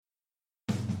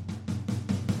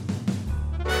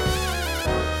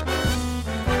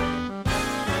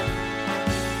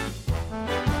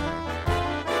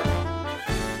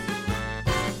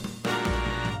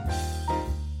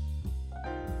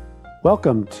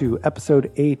Welcome to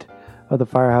episode 8 of the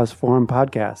Firehouse Forum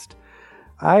podcast.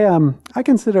 I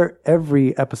consider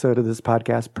every episode of this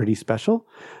podcast pretty special,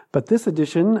 but this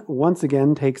edition once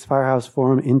again takes Firehouse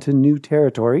Forum into new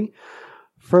territory.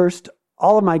 First,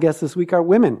 all of my guests this week are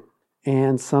women,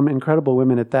 and some incredible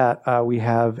women at that. We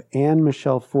have Anne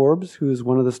Michelle Forbes, who is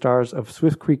one of the stars of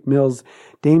Swift Creek Mill's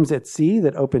Dames at Sea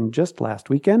that opened just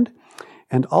last weekend,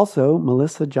 and also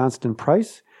Melissa Johnston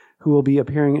Price, who will be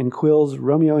appearing in Quill's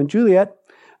ROMEO and Juliet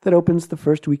that opens the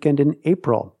first weekend in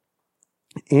April.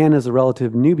 Anne is a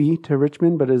relative newbie to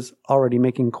Richmond, but is already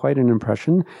making quite an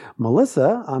impression.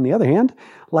 Melissa, on the other hand,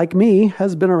 like me,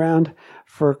 has been around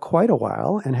for quite a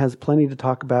while and has plenty to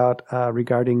talk about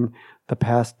regarding the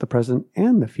past, the present,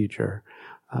 and the future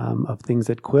of things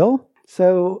at Quill.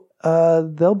 So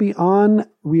they'll be on.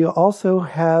 We also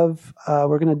have,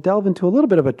 we're going to delve into a little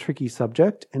bit of a tricky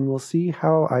subject, and we'll see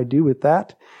how I do with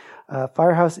that.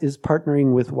 Firehouse is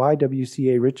partnering with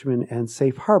YWCA Richmond and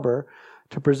Safe Harbor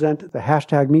to present the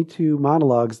hashtag #MeToo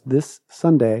Monologues this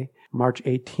Sunday, March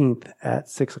 18th at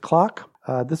 6 o'clock.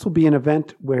 This will be an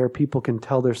event where people can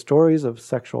tell their stories of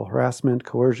sexual harassment,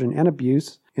 coercion, and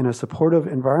abuse in a supportive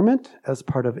environment as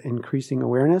part of increasing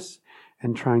awareness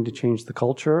and trying to change the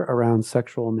culture around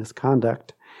sexual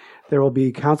misconduct. There will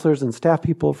be counselors and staff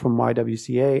people from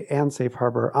YWCA and Safe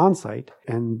Harbor on site,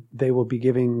 and they will be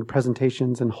giving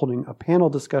presentations and holding a panel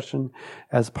discussion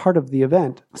as part of the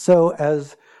event. So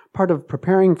as part of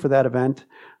preparing for that event,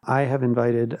 I have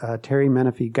invited Terry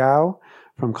Menefee Gau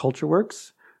from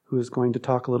CultureWorks, who is going to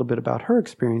talk a little bit about her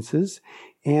experiences,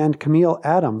 and Camille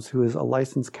Adams, who is a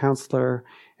licensed counselor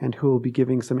and who will be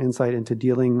giving some insight into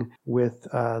dealing with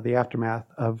the aftermath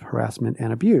of harassment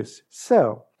and abuse.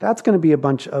 So that's going to be a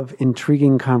bunch of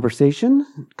intriguing conversation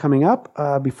coming up.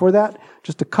 Before that,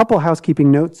 just a couple housekeeping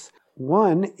notes.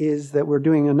 One is that we're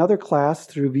doing another class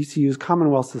through VCU's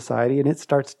Commonwealth Society, and it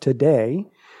starts today.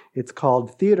 It's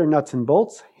called Theater Nuts and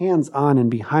Bolts, Hands-On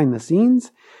and Behind the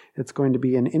Scenes. It's going to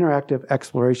be an interactive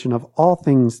exploration of all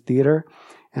things theater,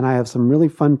 and I have some really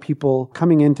fun people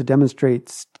coming in to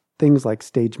demonstrate things like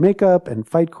stage makeup and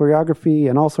fight choreography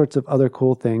and all sorts of other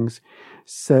cool things.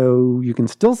 So you can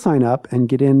still sign up and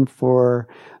get in for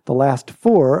the last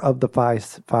 4 of the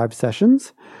five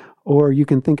sessions, or you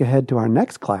can think ahead to our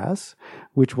next class,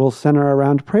 which will center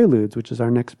around Preludes, which is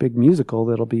our next big musical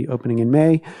that'll be opening in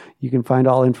May. You can find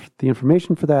all the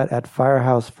information for that at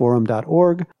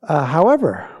firehouseforum.org.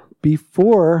 However,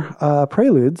 before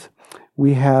Preludes,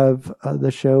 we have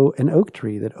the show An Oak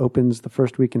Tree that opens the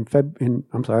first week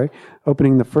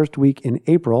opening the first week in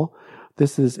April.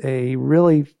 This is a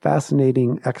really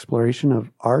fascinating exploration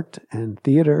of art and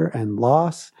theater and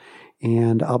loss,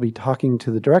 and I'll be talking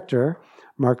to the director,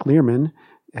 Mark Learman,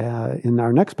 in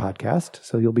our next podcast.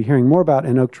 So you'll be hearing more about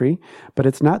An Oak Tree, but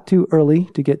it's not too early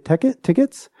to get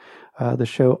tickets. The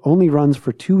show only runs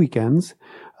for 2 weekends.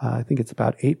 I think it's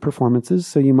about 8 performances,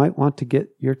 so you might want to get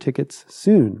your tickets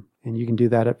soon. And you can do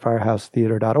that at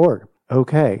firehousetheater.org.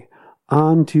 Okay,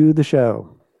 on to the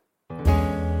show.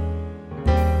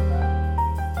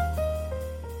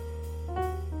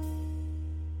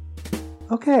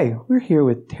 Okay, we're here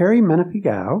with Terry Menefee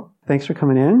Gau. Thanks for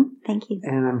coming in. Thank you.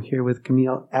 And I'm here with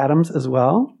Camille Adams as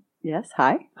well. Yes,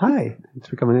 hi. Hi, thanks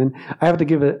for coming in. I have to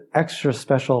give an extra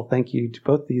special thank you to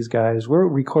both these guys. We're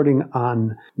recording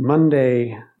on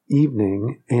Monday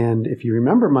evening, and if you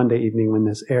remember Monday evening when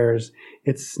this airs,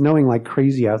 it's snowing like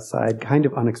crazy outside, kind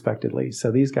of unexpectedly. So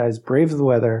these guys braved the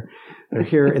weather. They're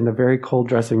here in the very cold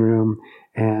dressing room,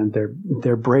 and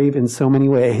they're brave in so many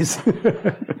ways.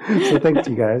 So thanks,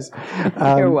 you guys.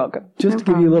 You're welcome. Just to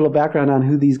give you a little background on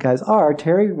who these guys are,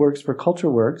 Terry works for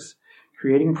CultureWorks,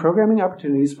 creating programming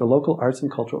opportunities for local arts and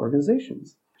cultural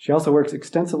organizations. She also works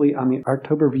extensively on the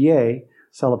October VA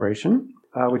celebration,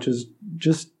 which is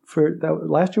just for that.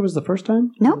 Last year was the first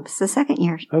time? Nope, it's the second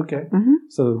year. Okay. Mm-hmm.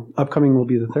 So upcoming will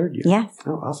be the third year. Yes.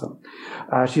 Oh, awesome.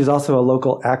 She's also a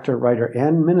local actor, writer,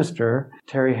 and minister.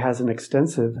 Terry has an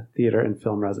extensive theater and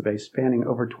film resume spanning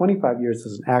over 25 years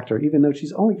as an actor, even though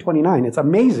she's only 29. It's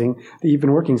amazing that you've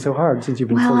been working so hard since you've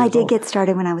been Well, I did old. get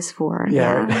started when I was 4.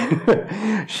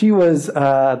 Yeah. She was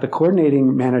the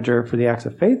coordinating manager for the Acts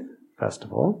of Faith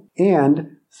Festival,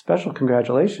 and special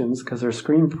congratulations because her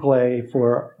screenplay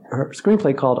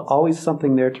called Always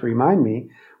Something There to Remind Me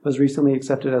was recently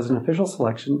accepted as an official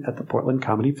selection at the Portland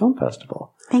Comedy Film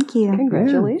Festival. Thank you.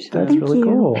 Congratulations. Yeah, that's Thank really you.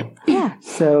 cool. Yeah.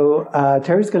 So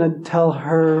Terry's going to tell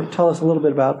us a little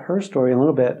bit about her story in a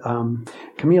little bit.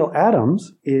 Camille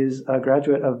Adams is a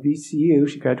graduate of VCU.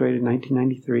 She graduated in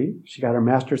 1993. She got her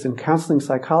master's in counseling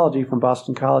psychology from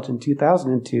Boston College in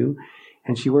 2002,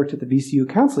 and she worked at the VCU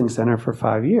Counseling Center for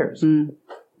 5 years.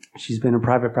 She's been in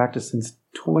private practice since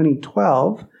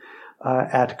 2012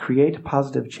 at Create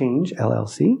Positive Change,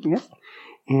 LLC. Yep.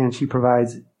 And she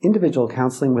provides individual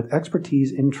counseling with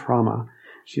expertise in trauma.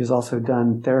 She has also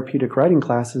done therapeutic writing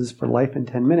classes for Life in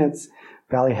 10 Minutes,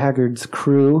 Valley Haggard's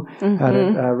crew out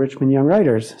at Richmond Young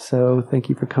Writers. So thank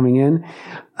you for coming in.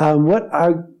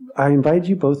 I invited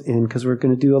you both in because we're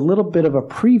going to do a little bit of a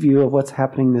preview of what's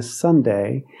happening this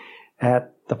Sunday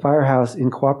at the Firehouse in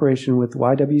cooperation with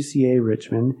YWCA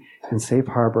Richmond and Safe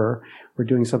Harbor. We're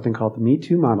doing something called the Me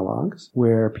Too Monologues,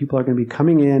 where people are going to be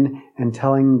coming in and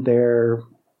telling their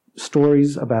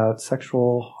stories about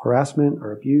sexual harassment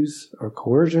or abuse or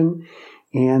coercion.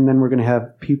 And then we're going to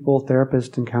have people,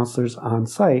 therapists, and counselors on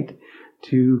site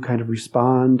to kind of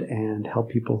respond and help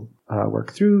people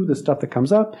work through the stuff that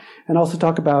comes up, and also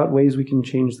talk about ways we can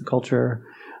change the culture.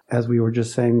 As we were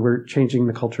just saying, we're changing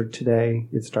the culture today.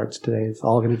 It starts today. It's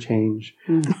all going to change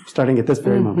starting at this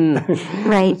very moment.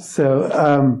 Right.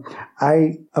 So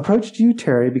I approached you,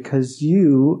 Terry, because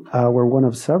you were one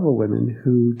of several women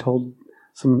who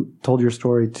told your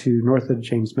story to North of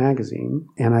James magazine.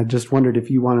 And I just wondered if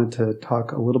you wanted to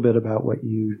talk a little bit about what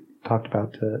you talked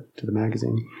about to the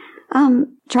magazine.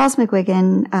 Charles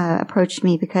McGuigan approached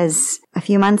me because a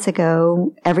few months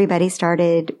ago, everybody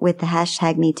started with the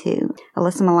hashtag MeToo.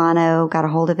 Alyssa Milano got a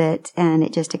hold of it, and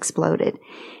it just exploded.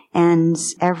 And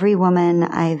every woman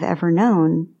I've ever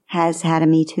known has had a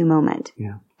MeToo moment.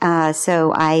 Yeah.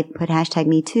 So I put hashtag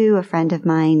MeToo. A friend of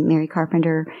mine, Mary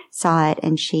Carpenter, saw it,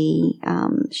 and she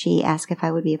asked if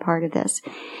I would be a part of this.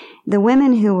 The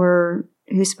women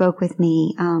who spoke with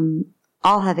me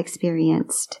all have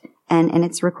experienced, and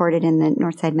it's recorded in the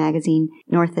Northside magazine,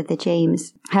 North of the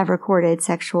James, have recorded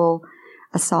sexual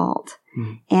assault.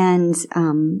 And,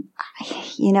 I'm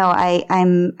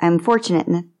fortunate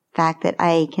in the fact that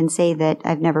I can say that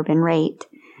I've never been raped.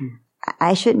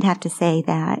 I shouldn't have to say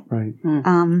that. Right.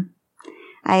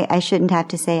 I shouldn't have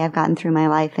to say I've gotten through my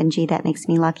life and gee, that makes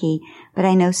me lucky. But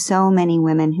I know so many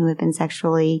women who have been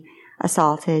sexually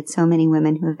assaulted, so many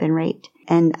women who have been raped.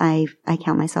 And I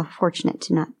count myself fortunate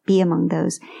to not be among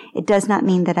those. It does not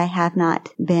mean that I have not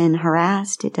been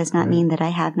harassed. It does not mean that I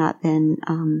have not been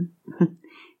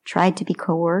tried to be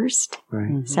coerced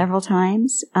several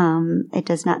times. It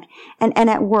does not. And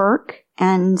at work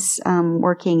and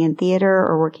working in theater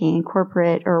or working in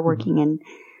corporate or working in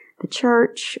the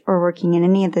church or working in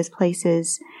any of those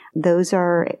places,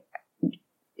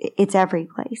 it's every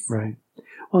place. Right.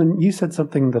 Well, and you said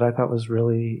something that I thought was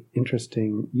really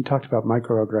interesting. You talked about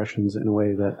microaggressions in a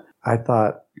way that I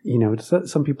thought,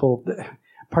 some people,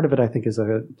 part of it I think is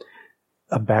a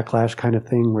backlash kind of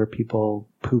thing where people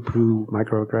poo-poo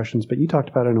microaggressions, but you talked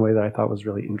about it in a way that I thought was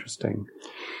really interesting.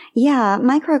 Yeah,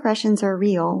 microaggressions are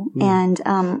real. And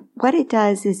what it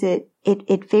does is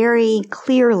it very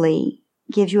clearly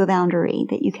gives you a boundary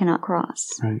that you cannot cross.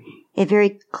 Right. It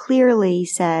very clearly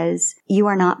says you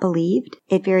are not believed.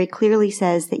 It very clearly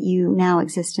says that you now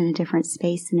exist in a different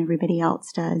space than everybody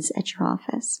else does at your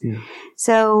office. Yeah.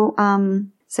 So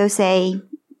say,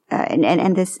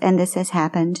 and this has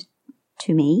happened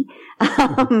to me.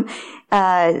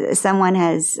 Someone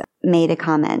has made a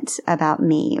comment about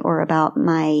me or about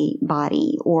my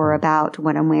body or about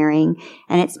what I'm wearing,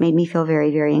 and it's made me feel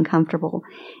very, very uncomfortable.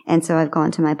 And so I've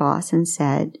gone to my boss and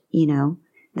said,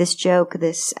 this joke,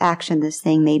 this action, this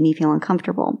thing made me feel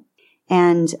uncomfortable.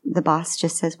 And the boss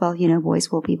just says, well, boys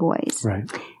will be boys. Right.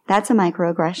 That's a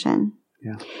microaggression.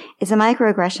 Yeah. It's a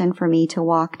microaggression for me to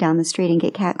walk down the street and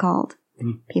get catcalled.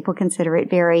 People consider it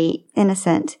very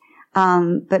innocent.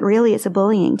 But really it's a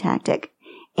bullying tactic.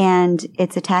 And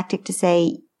it's a tactic to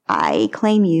say, I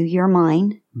claim you, you're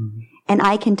mine. And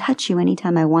I can touch you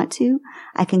anytime I want to.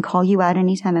 I can call you out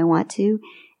anytime I want to.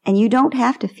 And you don't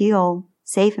have to feel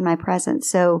safe in my presence.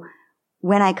 So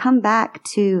when I come back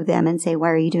to them and say, why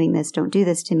are you doing this? Don't do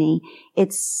this to me.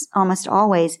 It's almost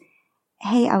always,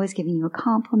 hey, I was giving you a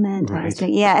compliment. Right.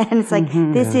 And it's like,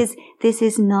 this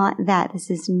is not that. This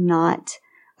is not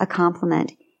a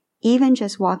compliment. Even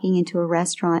just walking into a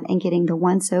restaurant and getting the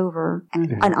once over,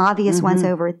 an obvious once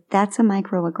over, that's a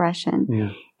microaggression. Yeah.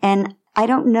 And I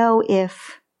don't know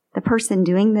if the person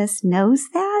doing this knows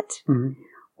that,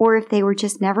 or if they were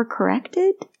just never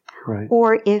corrected,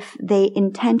 or if they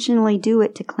intentionally do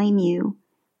it to claim you,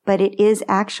 but it is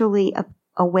actually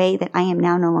a way that I am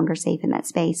now no longer safe in that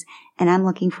space, and I'm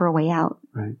looking for a way out.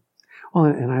 Right. Well,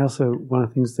 and I also, one of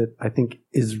the things that I think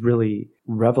is really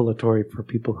revelatory for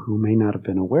people who may not have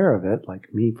been aware of it,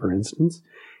 like me, for instance,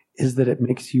 is that it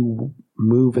makes you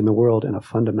move in the world in a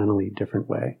fundamentally different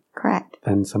way. Correct.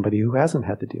 Than somebody who hasn't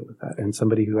had to deal with that, and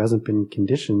somebody who hasn't been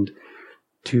conditioned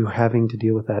to having to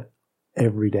deal with that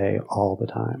every day, all the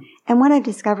time. And what I've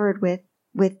discovered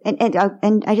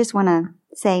and I just want to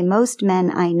say, most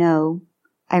men I know,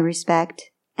 I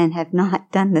respect and have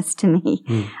not done this to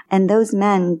me. And those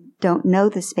men don't know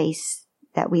the space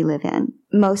that we live in.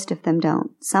 Most of them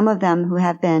don't. Some of them who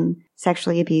have been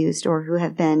sexually abused or who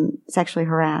have been sexually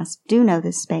harassed do know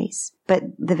this space. But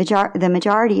the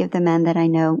majority of the men that I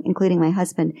know, including my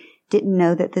husband, didn't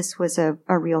know that this was a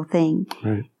real thing.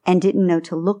 Right. And didn't know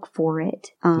to look for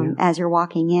it as you're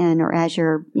walking in or as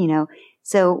you're,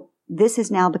 So this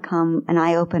has now become an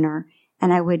eye-opener,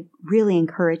 and I would really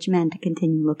encourage men to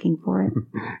continue looking for it.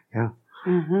 Yeah.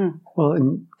 Mm-hmm. Well,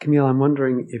 and Camille, I'm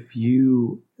wondering if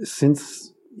you,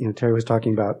 since Terry was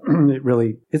talking about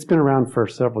it's been around for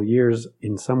several years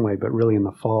in some way, but really in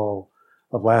the fall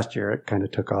of last year, it kind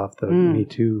of took off, the Me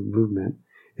Too movement.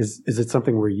 Is it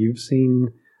something where you've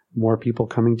seen more people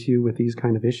coming to you with these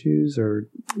kind of issues or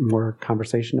more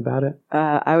conversation about it?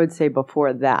 I would say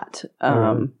before that.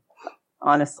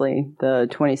 Honestly, the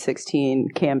 2016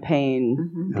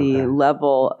 campaign, the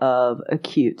level of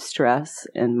acute stress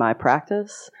in my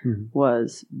practice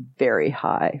was very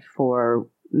high for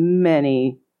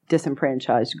many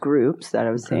disenfranchised groups that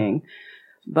I was seeing.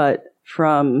 But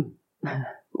from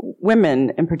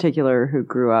women in particular who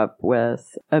grew up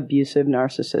with abusive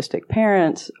narcissistic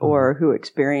parents or who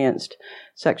experienced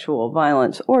sexual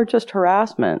violence or just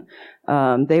harassment,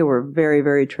 they were very,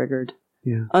 very triggered.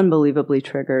 Yeah. Unbelievably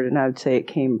triggered. And I would say it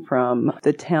came from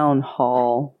the town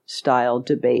hall style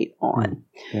debate on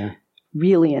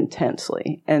really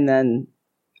intensely. And then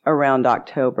around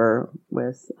October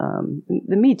with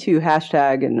the Me Too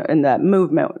hashtag and that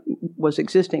movement was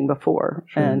existing before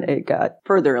and it got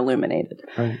further illuminated.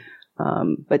 Right.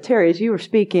 But Terry, as you were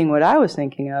speaking, what I was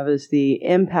thinking of is the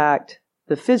impact,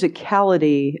 the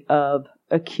physicality of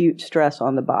acute stress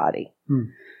on the body.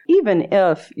 Even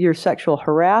if your sexual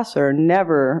harasser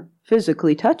never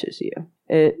physically touches you.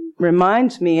 It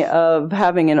reminds me of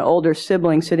having an older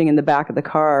sibling sitting in the back of the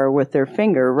car with their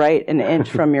finger right an inch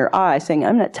from your eye saying,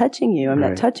 I'm not touching you, I'm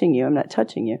not touching you, I'm not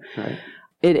touching you. Right.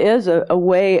 It is a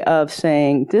way of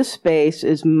saying, this space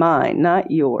is mine,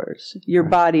 not yours. Your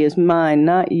body is mine,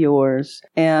 not yours.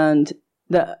 And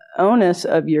the onus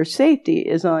of your safety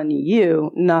is on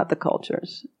you, not the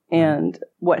culture's. And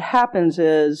what happens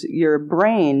is your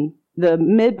brain, the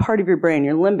mid part of your brain,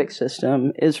 your limbic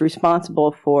system, is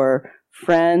responsible for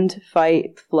friend,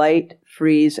 fight, flight,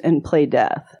 freeze, and play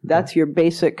death. That's your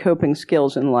basic coping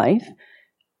skills in life.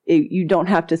 You don't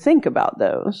have to think about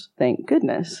those, thank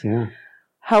goodness. Yeah.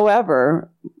 However,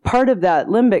 part of that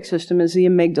limbic system is the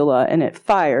amygdala, and it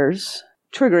fires,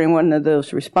 triggering one of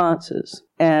those responses.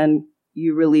 And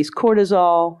you release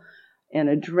cortisol and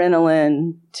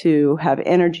adrenaline to have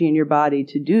energy in your body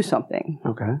to do something.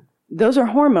 Okay. Those are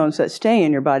hormones that stay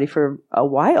in your body for a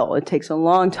while. It takes a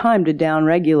long time to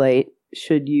downregulate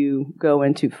should you go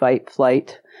into fight,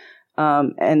 flight,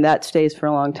 and that stays for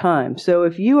a long time. So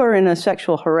if you are in a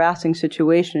sexual harassing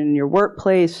situation in your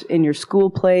workplace, in your school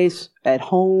place, at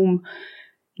home,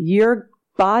 your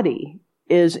body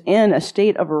is in a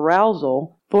state of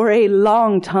arousal for a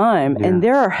long time, and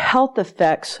there are health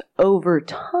effects over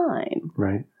time.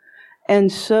 Right.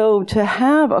 And so to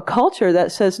have a culture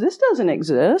that says, this doesn't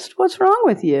exist, what's wrong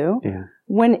with you? Yeah.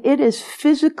 When it is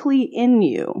physically in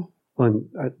you. Well,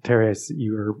 Terry,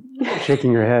 you were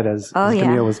shaking your head as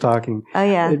Camille was talking. Oh,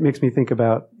 yeah. It makes me think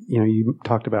about, you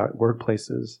talked about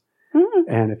workplaces. Mm-hmm.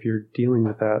 And if you're dealing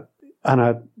with that on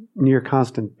a near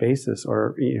constant basis,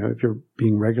 or, if you're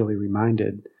being regularly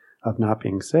reminded of not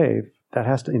being safe, that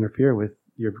has to interfere with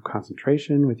your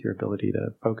concentration, with your ability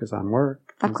to focus on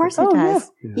work. Of course it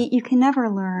does. Yeah. You can never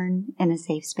learn in a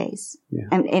safe space. Yeah.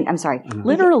 I'm sorry.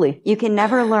 Literally. You can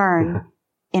never learn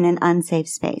in an unsafe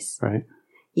space. Right.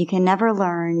 You can never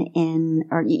learn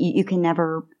you can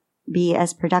never be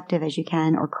as productive as you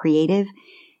can or creative.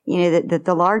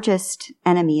 The largest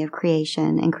enemy of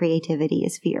creation and creativity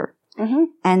is fear. Mm-hmm.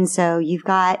 And so you've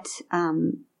got,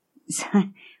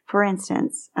 for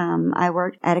instance, I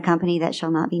worked at a company that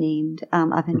shall not be named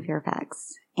up in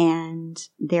Fairfax, and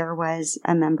there was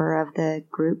a member of the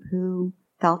group who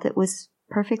felt it was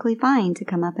perfectly fine to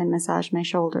come up and massage my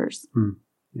shoulders.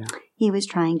 Yeah. He was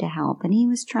trying to help, and he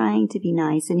was trying to be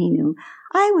nice, and he knew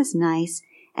I was nice,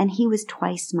 and he was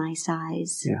twice my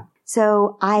size. Yeah.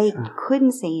 So I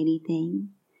couldn't say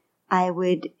anything.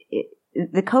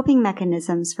 The coping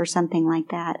mechanisms for something like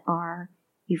that are: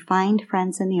 you find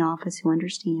friends in the office who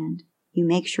understand. You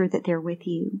make sure that they're with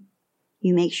you.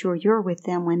 You make sure you're with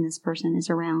them when this person is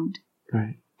around.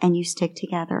 Right. And you stick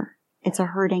together. It's a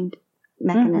herding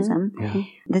mechanism. Mm-hmm. Yeah.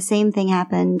 The same thing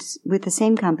happened with the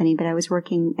same company, but I was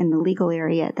working in the legal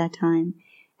area at that time.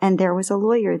 And there was a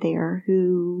lawyer there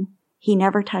who, he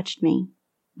never touched me,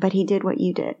 but he did what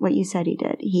you said he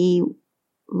did. He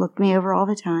looked me over all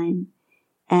the time.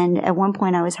 And at one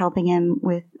point I was helping him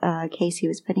with a case he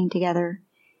was putting together.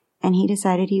 And he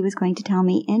decided he was going to tell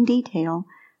me in detail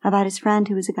about his friend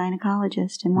who was a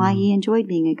gynecologist and why he enjoyed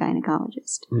being a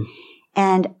gynecologist.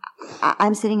 And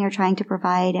I'm sitting here trying to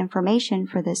provide information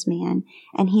for this man,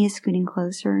 and he is scooting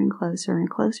closer and closer and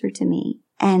closer to me.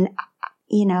 And,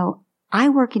 I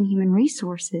work in human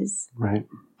resources. Right.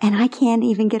 And I can't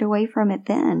even get away from it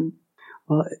then.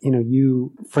 Well,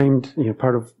 you framed,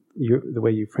 part of the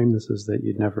way you framed this is that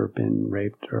you'd never been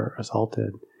raped or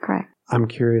assaulted. Correct. I'm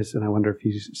curious, and I wonder if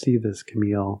you see this,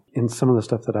 Camille, in some of the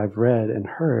stuff that I've read and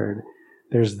heard,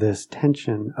 there's this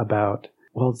tension about,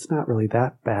 well, it's not really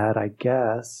that bad, I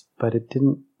guess, but it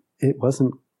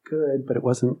wasn't good, but it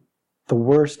wasn't the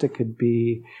worst it could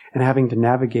be. And having to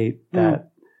navigate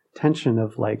that tension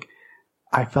of like,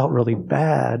 I felt really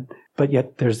bad, but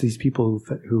yet there's these people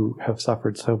who have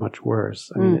suffered so much worse.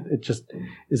 I mean, it just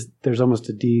is, there's almost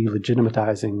a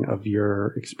delegitimizing of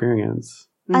your experience.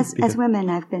 As women,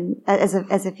 I've been, as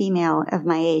a female of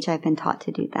my age, I've been taught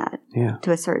to do that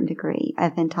to a certain degree.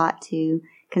 I've been taught to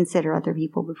consider other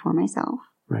people before myself.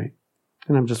 Right.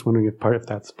 And I'm just wondering if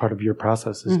that's part of your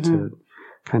process is to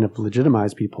kind of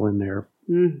legitimize people in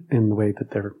the way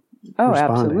that they're responding.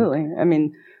 Absolutely. I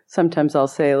mean, sometimes I'll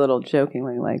say a little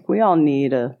jokingly, like, we all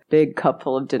need a big cup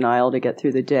full of denial to get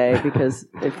through the day, because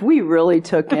if we really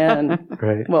took in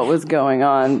what was going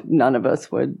on, none of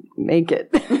us would make it.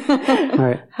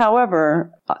 Right.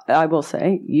 However, I will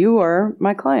say, you are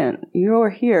my client. You are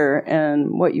here,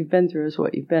 and what you've been through is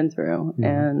what you've been through.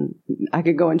 And I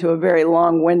could go into a very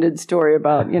long-winded story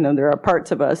about, there are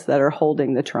parts of us that are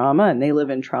holding the trauma, and they live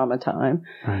in trauma time.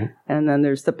 Right. And then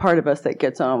there's the part of us that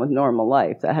gets on with normal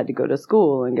life, that had to go to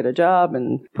school and get a job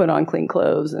and put on clean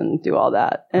clothes and do all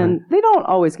that. And they don't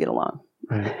always get along.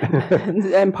 Right.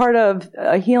 And part of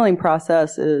a healing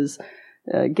process is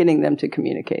getting them to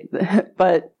communicate.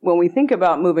 But when we think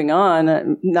about not moving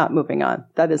on,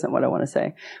 that isn't what I want to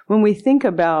say. When we think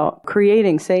about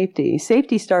creating safety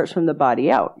starts from the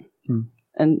body out.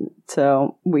 And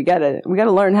so we gotta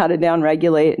learn how to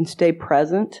downregulate and stay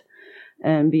present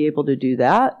and be able to do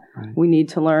that. Right. We need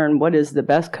to learn what is the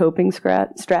best coping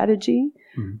strategy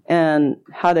and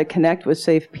how to connect with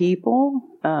safe people.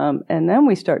 And then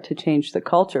we start to change the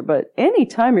culture. But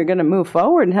anytime you're going to move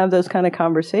forward and have those kind of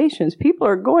conversations, people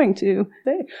are going to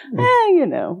say,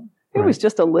 it was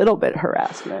just a little bit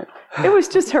harassment. It was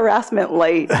just harassment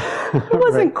late. It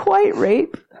wasn't quite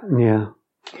rape. Yeah.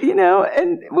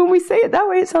 And when we say it that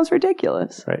way, it sounds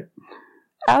ridiculous. Right.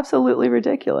 Absolutely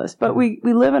ridiculous. But we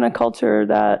live in a culture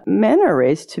that men are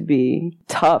raised to be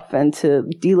tough and to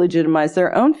delegitimize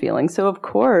their own feelings. So, of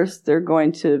course, they're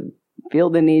going to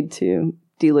feel the need to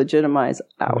delegitimize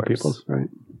ours. People's, right.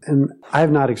 And I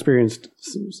have not experienced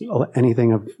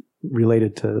anything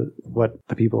related to what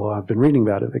the people I've been reading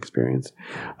about have experienced.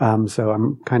 So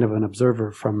I'm kind of an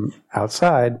observer from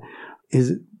outside.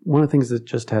 Is one of the things that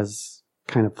just has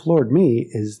kind of floored me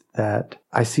is that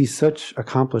I see such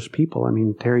accomplished people. I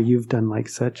mean, Terry, you've done like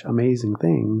such amazing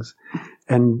things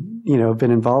and,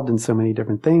 been involved in so many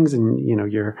different things, and,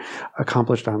 you're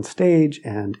accomplished on stage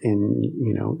and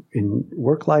in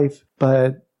work life,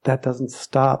 but that doesn't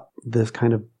stop this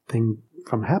kind of thing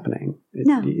from happening.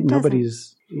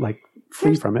 Nobody's like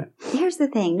free from it. Here's the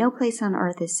thing. No place on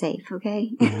earth is safe.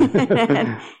 Okay.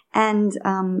 and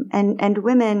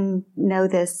women know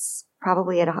this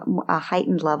probably at a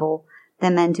heightened level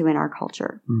than men do in our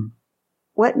culture.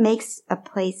 What makes a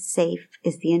place safe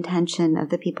is the intention of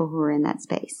the people who are in that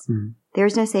space.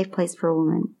 There's no safe place for a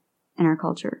woman in our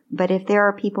culture. But if there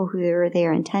are people who are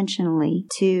there intentionally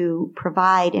to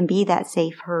provide and be that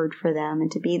safe herd for them and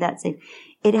to be that safe,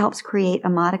 it helps create a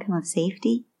modicum of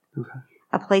safety,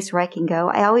 a place where I can go.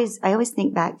 I always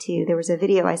think back to, there was a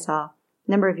video I saw a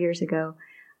number of years ago.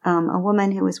 A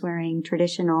woman who was wearing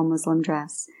traditional Muslim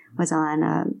dress was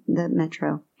on the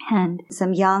metro, and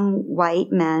some young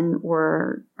white men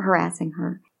were harassing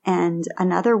her. And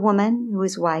another woman who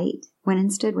was white went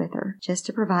and stood with her just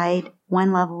to provide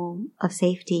one level of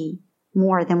safety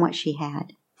more than what she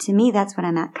had. To me, that's what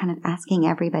I'm kind of asking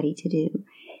everybody to do.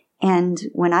 And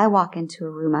when I walk into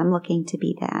a room, I'm looking to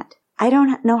be that. I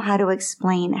don't know how to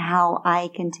explain how I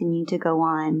continue to go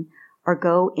on or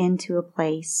go into a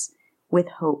place with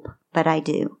hope, but I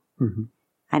do.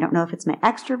 I don't know if it's my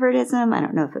extrovertism. I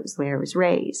don't know if it was the way I was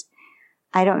raised.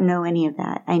 I don't know any of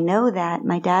that. I know that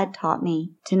my dad taught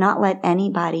me to not let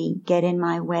anybody get in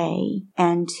my way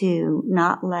and to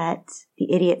not let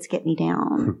the idiots get me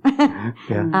down.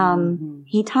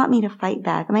 He taught me to fight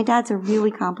back. My dad's a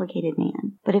really complicated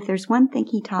man, but if there's one thing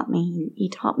he taught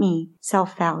me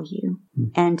self-value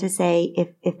and to say,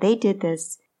 if they did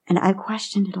this, and I've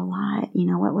questioned it a lot,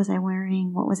 what was I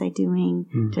wearing? What was I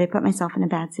doing? Did I put myself in a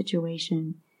bad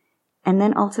situation? And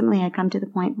then ultimately I come to the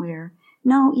point where,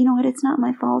 no, you know what? It's not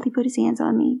my fault. He put his hands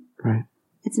on me. Right.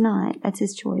 It's not. That's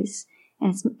his choice.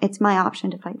 And it's my option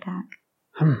to fight back.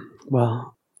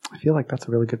 Well, I feel like that's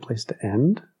a really good place to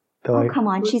end. Come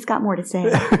on. She's got more to say.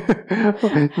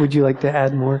 Would you like to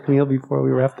add more, Camille, before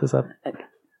we wrap this up?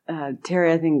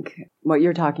 Terry, I think what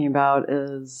you're talking about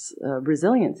is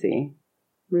resiliency.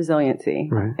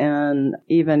 Right. And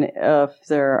even if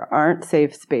there aren't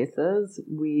safe spaces,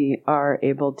 we are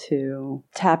able to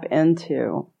tap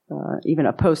into even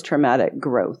a post-traumatic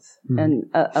growth. And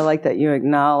I like that you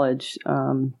acknowledge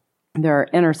there are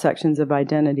intersections of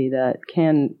identity that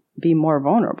can be more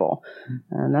vulnerable.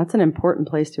 And that's an important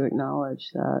place to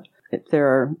acknowledge that if there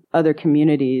are other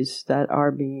communities that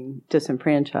are being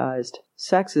disenfranchised,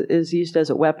 sex is used as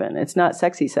a weapon. It's not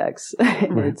sexy sex.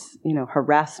 It's,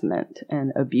 harassment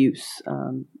and abuse.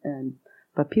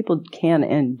 But people can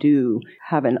and do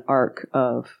have an arc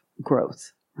of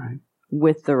growth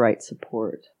with the right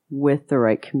support, with the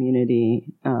right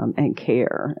community and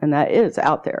care. And that is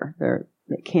out there.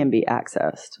 It can be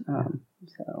accessed.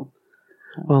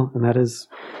 Well, and that is,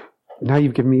 now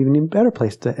you've given me even a better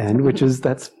place to end, which is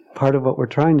that's part of what we're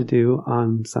trying to do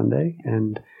on Sunday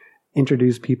and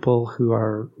introduce people who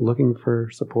are looking for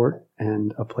support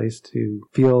and a place to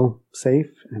feel safe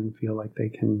and feel like they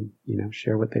can,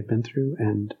 share what they've been through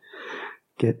and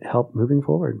get help moving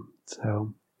forward.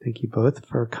 So thank you both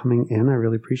for coming in. I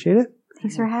really appreciate it.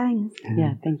 Thanks for having us.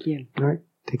 Yeah, thank you. All right.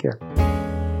 Take care.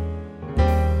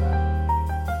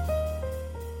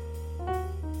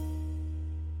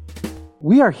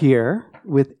 We are here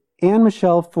with Anne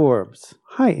Michelle Forbes.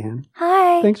 Hi, Anne.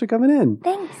 Hi. Thanks for coming in.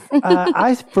 Thanks.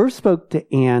 I first spoke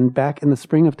to Anne back in the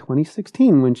spring of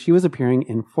 2016 when she was appearing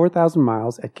in 4,000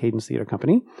 Miles at Cadence Theater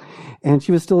Company. And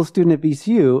she was still a student at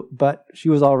VCU, but she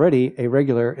was already a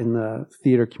regular in the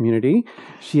theater community.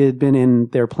 She had been in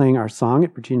there playing our song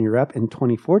at Virginia Rep in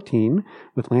 2014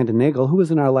 with Landon Nagel, who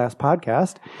was in our last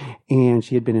podcast. And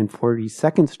she had been in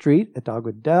 42nd Street at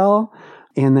Dogwood Dell.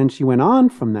 And then she went on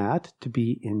from that to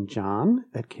be in John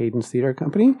at Cadence Theater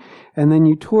Company. And then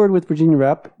you toured with Virginia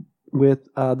Rep with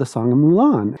the song of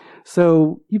Mulan.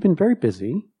 So you've been very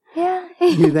busy. Yeah.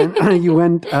 You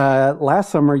went last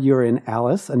summer, you were in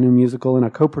Alice, a new musical in a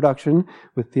co-production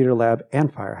with Theater Lab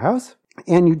and Firehouse.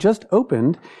 And you just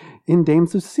opened in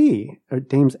Dames at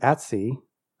Sea.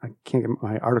 I can't get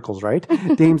my articles right.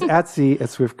 Dames at Sea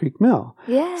at Swift Creek Mill.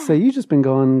 Yeah. So you've just been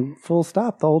going full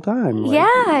stop the whole time.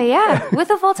 Yeah. With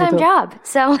a full-time job.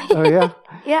 So. Oh, yeah?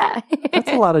 Yeah.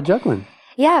 That's a lot of juggling.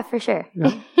 Yeah, for sure.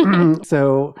 Yeah.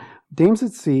 So Dames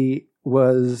at Sea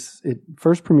it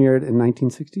first premiered in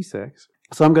 1966.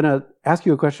 So I'm going to ask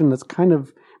you a question that's kind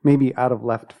of maybe out of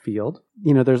left field.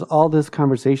 There's all this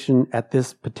conversation at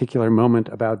this particular moment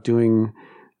about doing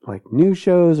like new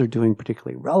shows or doing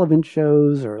particularly relevant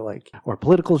shows or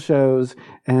political shows.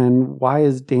 And why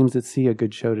is Dames at Sea a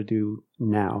good show to do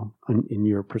now in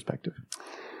your perspective?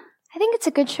 I think it's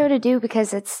a good show to do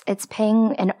because it's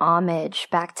paying an homage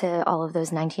back to all of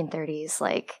those 1930s,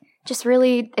 like just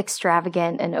really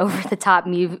extravagant and over-the-top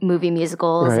movie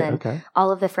musicals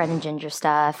all of the Fred and Ginger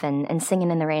stuff and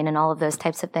Singing in the Rain and all of those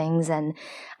types of things. And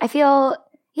I feel...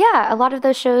 yeah, a lot of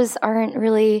those shows aren't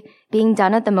really being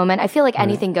done at the moment. I feel like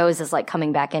Anything Goes is like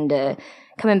coming back into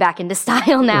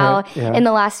style now in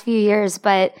the last few years.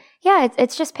 But yeah,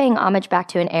 it's just paying homage back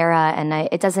to an era, and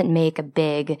it doesn't make a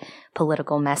big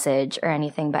political message or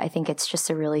anything. But I think it's just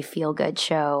a really feel good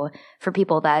show for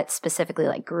people that specifically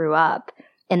like grew up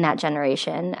in that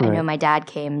generation. Right. I know my dad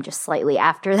came just slightly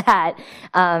after that.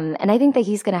 And I think that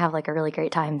he's going to have like a really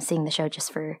great time seeing the show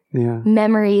just for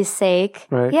memory's sake.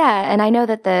 Right. Yeah. And I know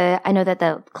that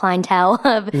the clientele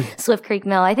of Swift Creek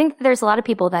Mill, I think there's a lot of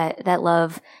people that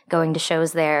love going to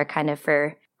shows there kind of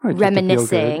for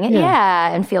reminiscing.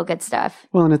 And feel good stuff.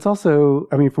 Well, and it's also,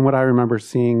 from what I remember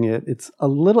seeing it's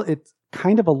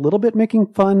kind of a little bit making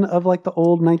fun of like the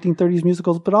old 1930s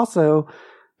musicals, but also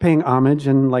paying homage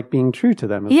and like being true to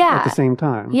them at the same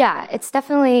time. Yeah, it's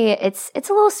definitely, it's a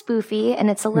little spoofy and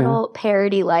it's a little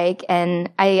parody-like. And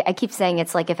I keep saying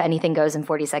it's like if anything goes in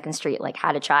 42nd Street, like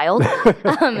Had a Child.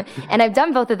 And I've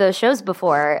done both of those shows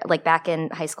before, like back in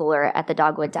high school or at the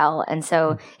Dogwood Dell. And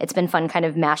so it's been fun kind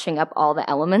of mashing up all the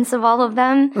elements of all of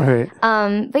them. Right.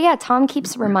 But yeah, Tom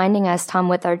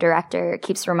with our director,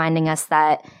 keeps reminding us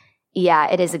that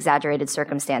it is exaggerated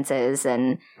circumstances.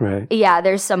 And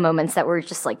there's some moments that we're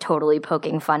just like totally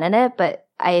poking fun at it. But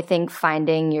I think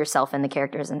finding yourself in the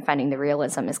characters and finding the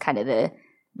realism is kind of the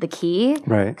key.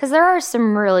 Right. Because there are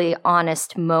some really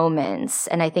honest moments.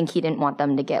 And I think he didn't want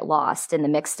them to get lost in the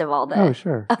mix of all the,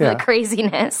 the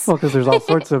craziness. Well, because there's all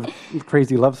sorts of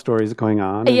crazy love stories going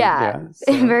on. And,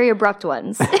 very abrupt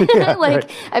ones.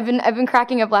 I've been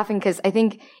cracking up laughing because I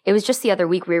think it was just the other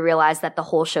week we realized that the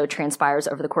whole show transpires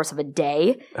over the course of a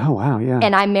day. Oh, wow, yeah.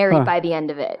 And I'm married by the end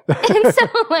of it. And so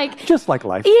like... Just like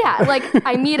life. Yeah, like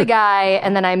I meet a guy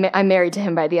and then I'm married to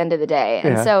him by the end of the day.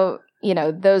 And so... You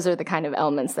know, those are the kind of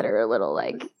elements that are a little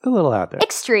out there.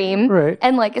 Extreme. Right.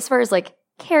 And like as far as like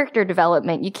character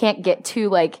development, you can't get too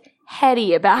like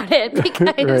heady about it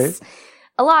because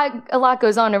a lot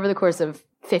goes on over the course of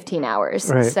 15 hours.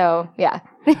 Right. So, yeah.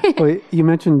 Well, you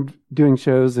mentioned doing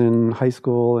shows in high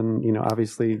school and, you know,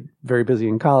 obviously very busy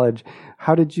in college.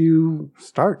 How did you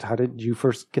start? How did you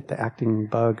first get the acting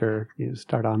bug or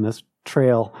start on this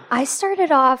trail? I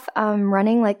started off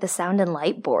running like the sound and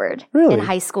light board in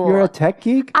high school. You're a tech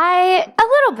geek? A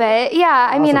little bit, yeah.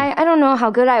 Awesome. I mean, I don't know how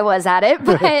good I was at it,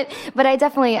 but I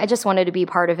just wanted to be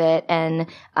part of it. And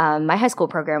my high school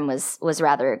program was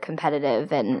rather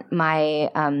competitive. And my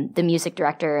the music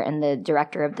director and the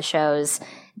director of the shows,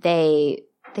 they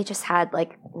just had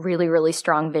like really, really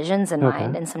strong visions in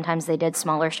mind. And sometimes they did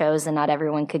smaller shows and not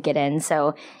everyone could get in.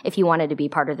 So if you wanted to be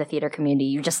part of the theater community,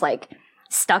 you just like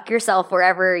stuck yourself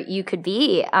wherever you could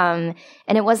be. And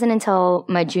it wasn't until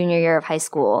my junior year of high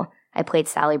school, I played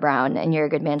Sally Brown and You're a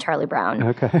Good Man, Charlie Brown.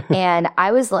 Okay. And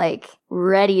I was like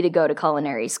ready to go to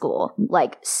culinary school,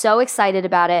 like so excited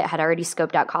about it, had already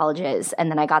scoped out colleges. And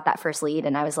then I got that first lead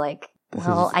and I was like,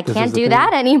 I can't do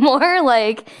that anymore.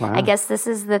 Like, wow. I guess this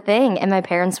is the thing. And my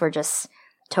parents were just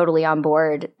totally on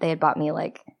board. They had bought me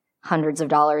like hundreds of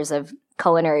dollars of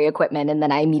culinary equipment, and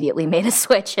then I immediately made a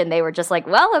switch, and they were just like,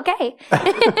 well, okay.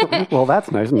 Well,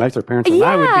 that's nice. Nicer parents than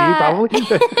I would be,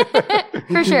 probably.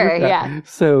 For sure, yeah.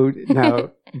 So now,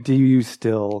 do you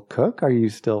still cook? Are you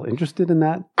still interested in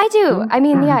that? I do. I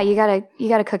mean, yeah, you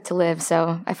gotta cook to live,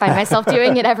 so I find myself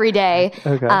doing it every day.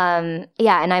 Okay. And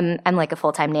I'm like a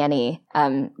full-time nanny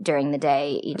during the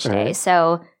day each day,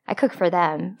 so I cook for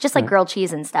them, just like grilled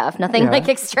cheese and stuff, nothing like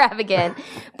extravagant.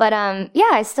 But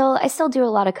I still do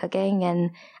a lot of cooking,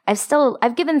 and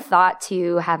I've given thought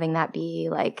to having that be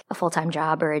like a full-time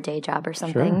job or a day job or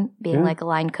something, being like a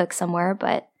line cook somewhere,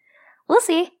 but we'll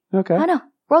see. Okay. I don't know.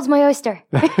 World's my oyster.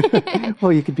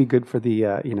 Well, you could be good for the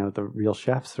the Real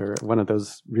Chefs or one of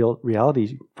those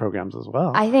reality programs as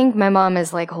well. I think my mom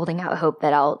is like holding out hope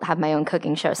that I'll have my own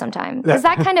cooking show sometime, because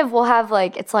that kind of will have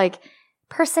like, it's like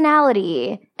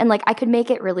personality, and like I could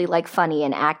make it really like funny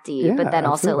and acty, but then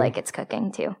also like it's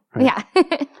cooking too. Right.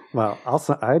 Yeah. Well,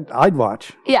 also I'd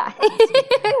watch. Yeah.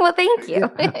 Well, thank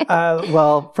you.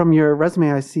 Well, from your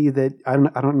resume, I see that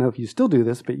I don't know if you still do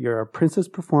this, but you're a princess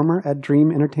performer at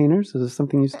Dream Entertainers. Is this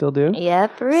something you still do?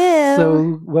 Yep, real.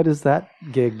 So, what is that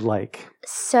gig like?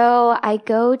 So I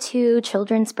go to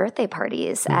children's birthday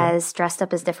parties as dressed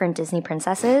up as different Disney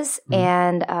princesses,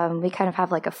 and we kind of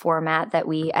have like a format that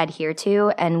we adhere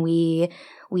to, and we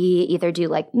either do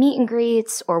like meet and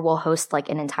greets, or we'll host like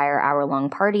an entire hour-long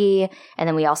party, and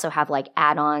then we also have like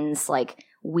add-ons, like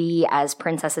we as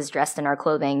princesses dressed in our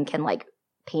clothing can like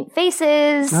paint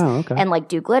faces and like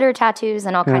do glitter tattoos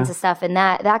and all kinds of stuff, and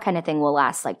that kind of thing will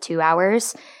last like 2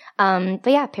 hours. But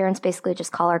yeah, parents basically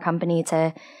just call our company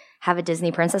to have a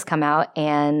Disney princess come out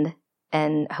and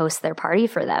host their party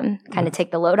for them, kind of take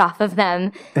the load off of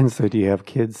them. And so do you have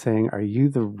kids saying, are you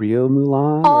the real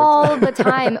Mulan? All the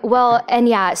time. Well, and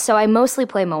yeah, so I mostly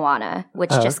play Moana, which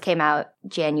just came out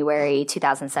January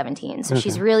 2017. So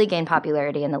she's really gained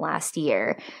popularity in the last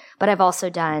year. But I've also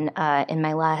done, in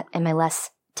my less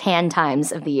tan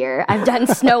times of the year, I've done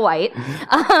Snow White,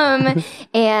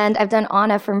 and I've done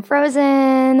Anna from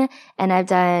Frozen, and I've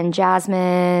done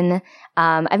Jasmine.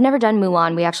 I've never done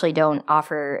Mulan. We actually don't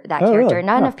offer that character. Really?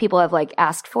 Not enough people have like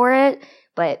asked for it,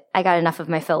 but I got enough of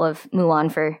my fill of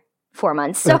Mulan for 4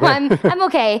 months, so I'm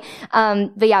okay.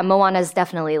 But yeah, Moana is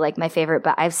definitely like my favorite.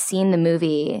 But I've seen the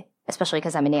movie, especially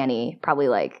because I'm a nanny, probably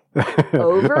like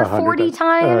over 40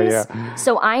 times. Oh, yeah.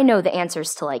 So I know the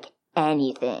answers to like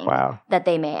anything that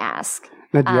they may ask.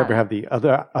 Now, do you ever have the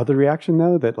other reaction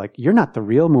though, that like you're not the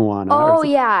real Moana? Oh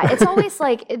yeah, it's always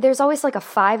like there's always like a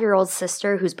 5-year-old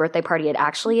sister whose birthday party it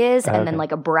actually is, and then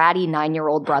like a bratty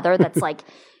 9-year-old brother that's like,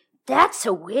 "That's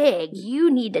a wig. You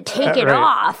need to take it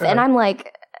off." And I'm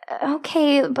like,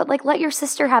 okay, but like let your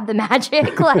sister have the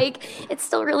magic. Like it's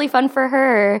still really fun for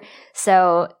her.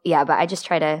 So yeah, but I just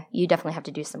try to. You definitely have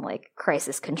to do some like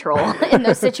crisis control in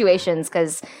those situations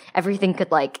because everything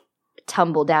could like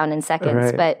tumble down in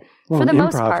seconds. But for the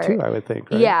most part, too, I would think.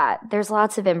 Right? Yeah, there's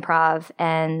lots of improv,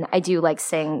 and I do like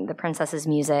sing the princess's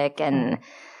music and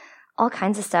all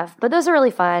kinds of stuff. But those are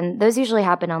really fun. Those usually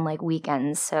happen on like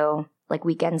weekends, so like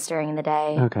weekends during the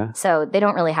day. Okay. So they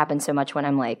don't really happen so much when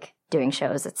I'm like doing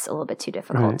shows. It's a little bit too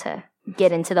difficult to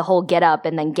get into the whole get up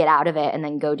and then get out of it and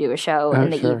then go do a show in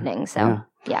the evening. So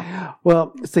yeah.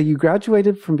 Well, so you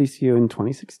graduated from VCU in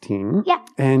 2016. Yeah.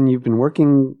 And you've been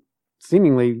working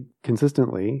seemingly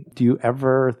consistently. Do you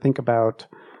ever think about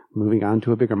moving on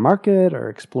to a bigger market or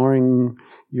exploring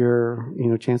your,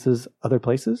 chances other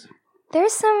places?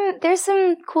 There's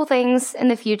some cool things in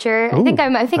the future. Ooh, I think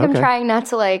I'm trying not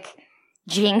to like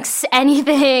jinx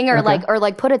anything or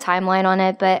like put a timeline on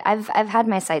it, but I've had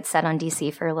my sights set on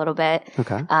DC for a little bit.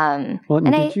 Okay.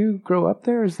 Did you grow up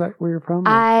there? Is that where you're from?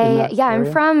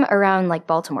 I'm from around like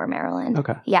Baltimore, Maryland.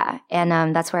 Okay. Yeah,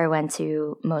 and that's where I went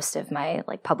to most of my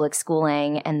like public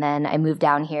schooling, and then I moved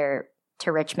down here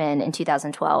to Richmond in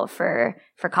 2012 for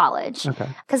college. Okay.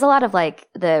 Because a lot of like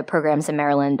the programs in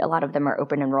Maryland, a lot of them are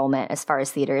open enrollment as far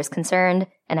as theater is concerned.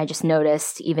 And I just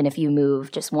noticed even if you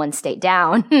move just one state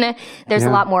down, there's a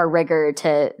lot more rigor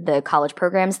to the college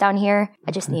programs down here.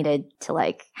 I just needed to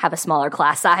like have a smaller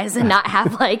class size and not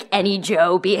have like any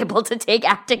Joe be able to take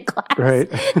acting class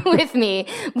with me.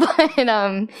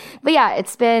 But yeah,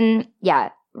 it's been,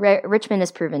 Richmond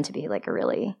has proven to be like a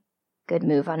really good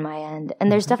move on my end.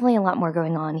 And there's definitely a lot more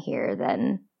going on here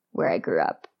than where I grew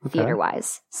up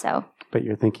theater-wise. So, but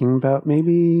you're thinking about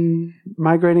maybe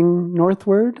migrating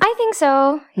northward? I think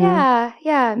so.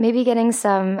 Yeah. Maybe getting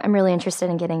I'm really interested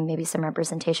in getting maybe some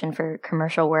representation for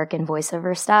commercial work and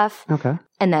voiceover stuff. Okay.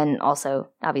 And then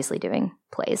also obviously doing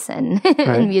plays and,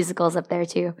 and musicals up there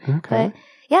too. Okay. But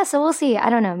yeah, so we'll see. I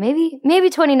don't know. Maybe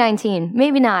 2019.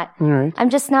 Maybe not. All right. I'm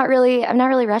not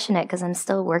really rushing it because I'm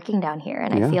still working down here,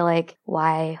 and I feel like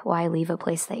why leave a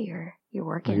place that you're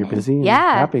working? You're busy. And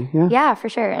yeah, happy. Yeah, for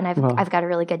sure. And I've got a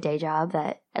really good day job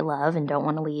that I love and don't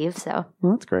want to leave. So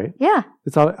that's great. Yeah.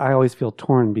 I always feel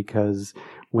torn because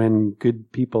when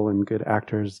good people and good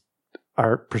actors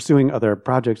are pursuing other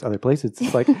projects, other places,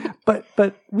 it's like, but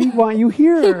we want you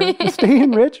here. Stay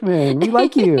in Richmond. We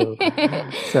like you.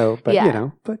 So,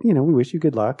 we wish you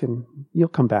good luck and you'll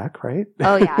come back, right?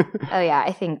 Oh yeah.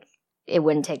 I think it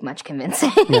wouldn't take much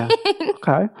convincing. Yeah.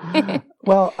 Okay.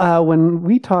 Well, when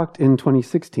we talked in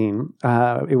 2016,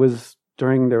 there was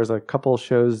a couple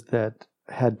shows that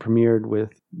had premiered with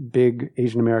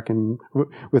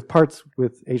with parts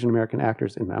with Asian American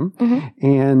actors in them. Mm-hmm.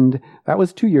 And that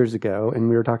was 2 years ago. And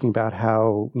we were talking about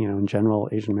how, in general,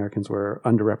 Asian Americans were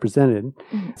underrepresented.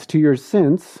 Mm-hmm. It's 2 years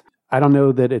since. I don't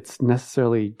know that it's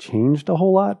necessarily changed a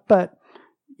whole lot, but,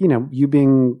 you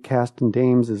being cast in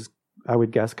Dames is, I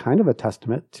would guess, kind of a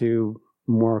testament to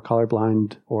more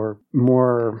colorblind or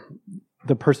more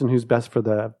the person who's best for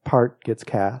the part gets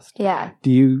cast. Yeah.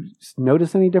 Do you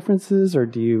notice any differences or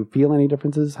do you feel any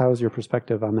differences? How has your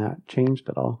perspective on that changed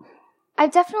at all?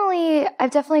 I've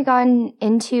definitely gone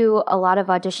into a lot of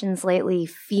auditions lately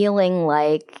feeling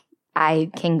like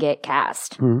I can get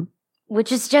cast,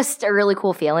 which is just a really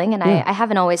cool feeling. And I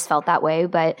haven't always felt that way.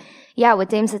 But yeah, with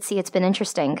Dames at Sea, it's been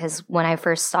interesting because when I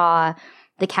first saw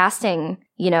the casting,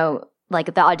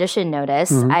 like the audition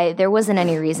notice, there wasn't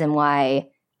any reason why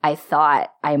I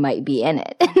thought I might be in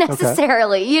it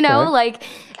necessarily,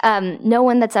 no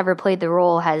one that's ever played the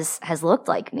role has looked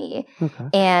like me. Okay.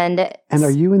 And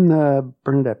are you in the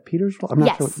Bernadette Peters role? I'm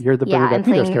not sure. You're the Bernadette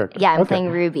Peters character. Yeah, I'm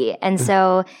playing Ruby. And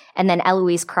so, and then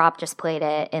Eloise Kropp just played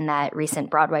it in that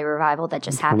recent Broadway revival that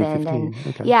just happened. And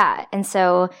and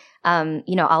so,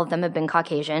 all of them have been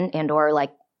Caucasian and or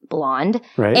like blonde.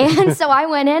 Right. And so I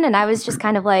went in and I was just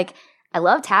kind of like, I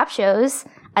love tap shows.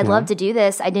 I'd love to do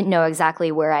this. I didn't know exactly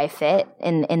where I fit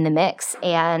in the mix.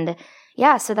 And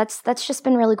so that's just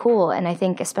been really cool. And I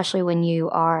think especially when you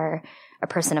are a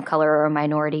person of color or a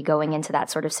minority going into that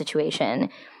sort of situation,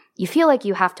 you feel like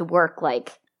you have to work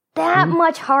like that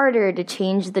much harder to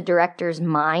change the director's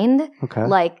mind. Okay.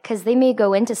 Like, because they may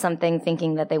go into something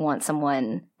thinking that they want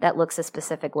someone that looks a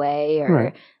specific way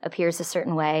or appears a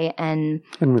certain way. And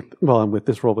with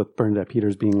this role with Bernadette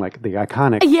Peters being like the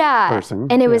iconic person.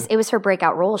 And it was her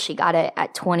breakout role. She got it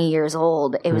at 20 years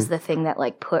old. It was the thing that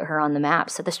like put her on the map.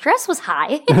 So the stress was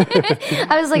high.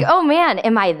 I was like, oh man,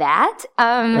 am I that?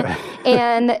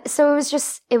 And so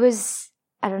it was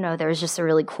I don't know, there was just a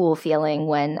really cool feeling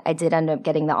when I did end up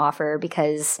getting the offer,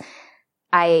 because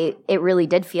it really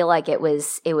did feel like it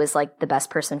was like the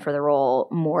best person for the role,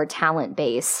 more talent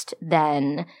based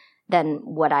than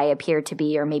what I appear to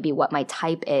be, or maybe what my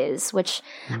type is, which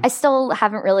I still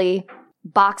haven't really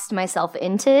boxed myself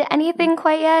into anything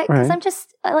quite yet, because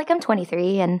I'm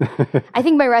 23 and I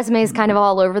think my resume is kind of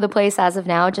all over the place as of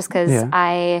now, just because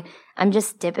I'm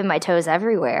just dipping my toes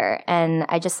everywhere, and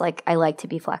I like to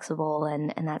be flexible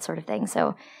and that sort of thing.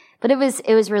 So, but it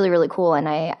was really, really cool, and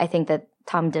I think that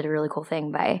Tom did a really cool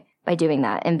thing by doing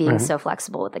that and being so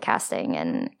flexible with the casting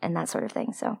and that sort of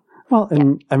thing. So, well,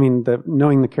 and I mean,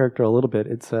 knowing the character a little bit,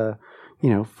 it's a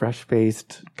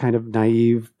fresh-faced, kind of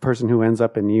naive person who ends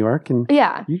up in New York, and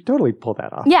you totally pull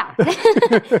that off. Yeah.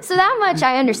 So that much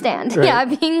I understand. Right. Yeah,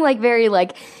 being like very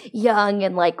like young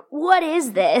and like, what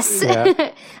is this?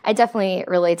 Yeah. I definitely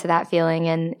relate to that feeling.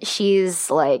 And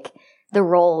she's like the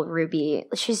role Ruby.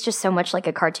 She's just so much like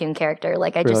a cartoon character.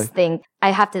 Like I just think I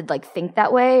have to like think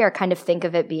that way, or kind of think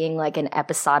of it being like an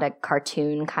episodic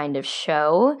cartoon kind of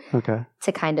show. Okay.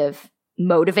 To kind of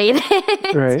motivate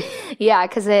it. Right. Yeah,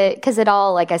 because it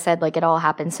all, like I said, like it all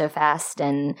happens so fast,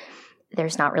 and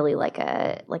there's not really like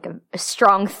a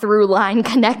strong through line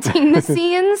connecting the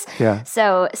scenes. Yeah.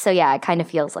 So yeah, it kind of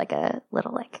feels like a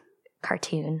little like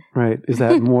cartoon. Right. Is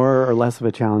that more or less of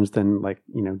a challenge than like,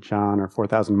 John or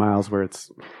 4,000 Miles, where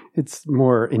it's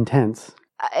more intense?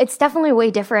 It's definitely way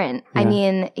different. Yeah. I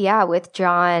mean, with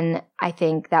John, I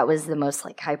think that was the most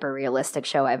like hyper realistic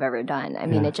show I've ever done. I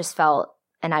mean, it just felt,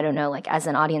 and I don't know, like as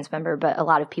an audience member, but a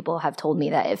lot of people have told me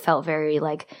that it felt very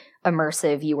like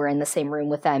immersive. You were in the same room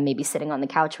with them, maybe sitting on the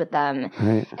couch with them.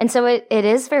 Right. And so it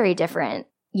is very different.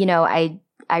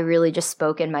 I really just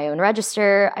spoke in my own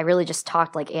register. I really just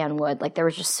talked like Anne would. Like there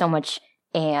was just so much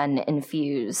Anne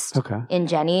infused in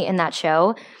Jenny in that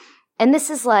show. And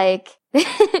this is like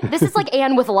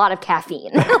Anne with a lot of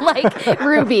caffeine, like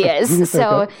Ruby is.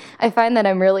 So I find that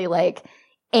I'm really like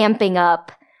amping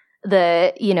up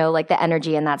the, like the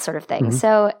energy and that sort of thing. Mm-hmm.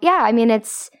 So yeah, I mean,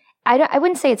 I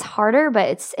wouldn't say it's harder, but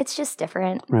it's just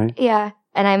different. Right. Yeah.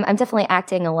 And I'm definitely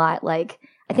acting a lot like,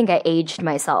 I think I aged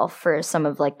myself for some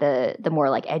of like the more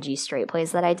like edgy straight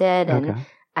plays that I did. And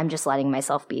I'm just letting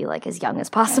myself be like as young as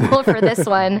possible for this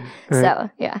one. Right. So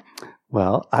yeah.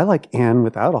 Well, I like Anne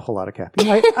without a whole lot of caffeine.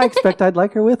 I expect I'd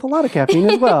like her with a lot of caffeine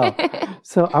as well.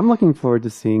 So I'm looking forward to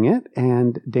seeing it.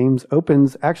 And Dames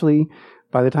opens, actually,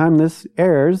 by the time this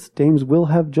airs, Dames will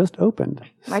have just opened.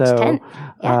 March 10th.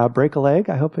 Yeah. Break a leg.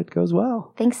 I hope it goes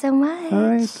well. Thanks so much. All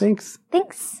right. Thanks.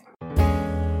 Thanks.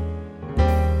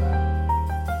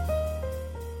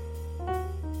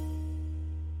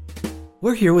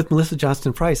 We're here with Melissa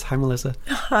Johnston Price. Hi, Melissa.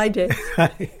 Hi, Dave.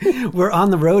 Hi. We're on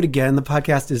the road again. The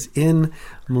podcast is in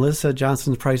Melissa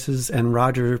Johnston Price's and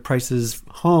Roger Price's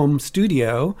home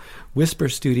studio, Whisper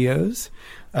Studios.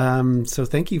 So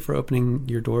thank you for opening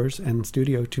your doors and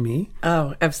studio to me.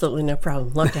 Oh, absolutely no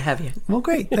problem. Love to have you. Well,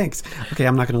 great. Thanks. Okay,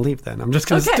 I'm not going to leave then. I'm just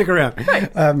going to stick around.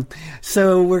 Right.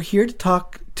 So we're here to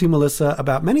talk to Melissa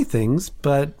about many things,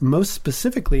 but most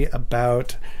specifically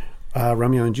about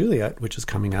Romeo and Juliet, which is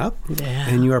coming up. Yeah.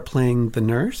 And you are playing the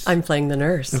nurse? I'm playing the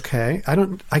nurse. Okay.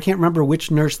 I can't remember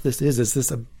which nurse this is. Is this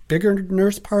a bigger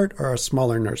nurse part or a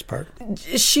smaller nurse part?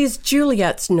 She's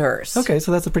Juliet's nurse. Okay,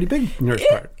 so that's a pretty big nurse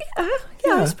part.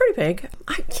 Yeah, it's pretty big.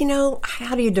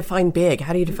 How do you define big?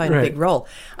 How do you define a big role?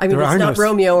 I mean, it's not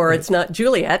Romeo or it's not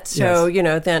Juliet. So,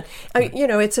 then,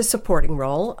 it's a supporting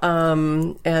role.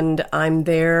 And I'm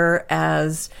there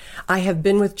as I have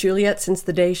been with Juliet since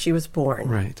the day she was born.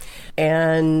 Right.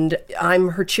 And I'm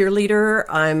her cheerleader.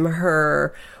 I'm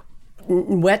her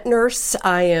wet nurse.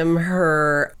 I am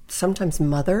her sometimes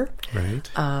mother.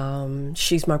 Right.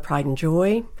 She's my pride and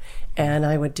joy. And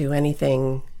I would do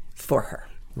anything for her.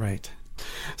 Right.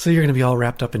 So you're going to be all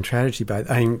wrapped up in tragedy, but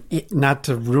not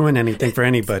to ruin anything for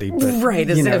anybody. But, right,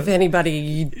 as if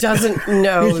anybody doesn't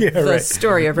know the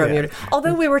story of Romeo.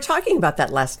 Although we were talking about that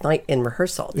last night in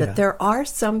rehearsal, that there are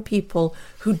some people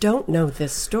who don't know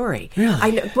this story. Really?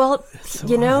 I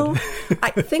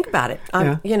think about it.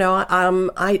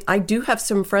 I do have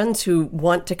some friends who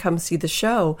want to come see the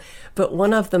show, but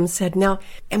one of them said, "Now,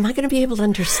 am I going to be able to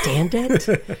understand it?"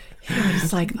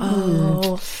 It's like,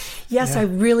 Yes, I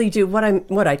really do. What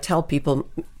I tell people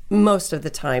most of the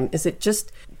time is that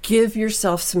just give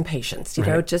yourself some patience. You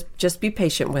know, just be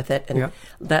patient with it. And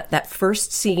that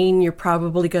first scene, you're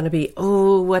probably going to be,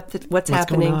 what's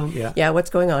happening? Going on? Yeah, what's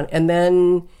going on? And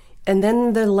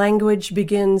then the language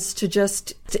begins to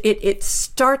just, it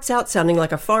starts out sounding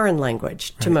like a foreign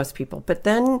language to most people, but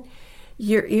then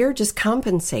your ear just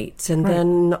compensates, and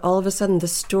then all of a sudden the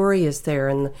story is there,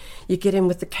 and you get in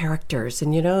with the characters,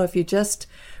 and if you just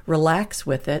relax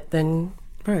with it, then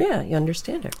you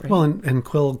understand it. Right? Well, and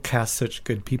Quill casts such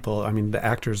good people. I mean, the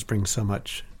actors bring so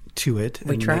much to it.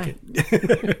 We try.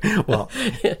 Well,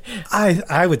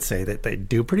 I would say that they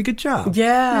do a pretty good job.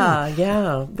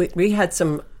 Yeah. We had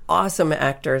some awesome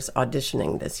actors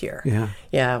auditioning this year.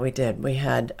 Yeah, we did. We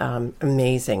had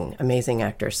amazing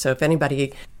actors. So if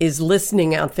anybody is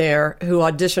listening out there who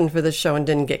auditioned for this show and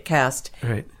didn't get cast,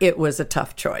 it was a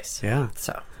tough choice. Yeah.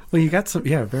 So. Well, you got some,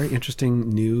 very interesting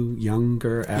new,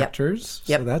 younger actors.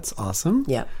 So that's awesome.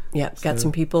 Yep. Got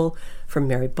some people from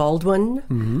Mary Baldwin,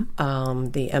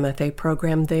 the MFA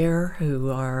program there, who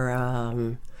are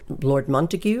Lord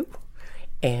Montague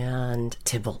and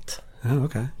Tybalt. Oh,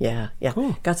 okay. Yeah.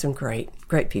 Cool. Got some great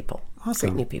people.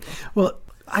 Awesome. Great new people. Well,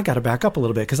 I got to back up a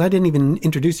little bit because I didn't even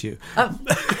introduce you. Oh.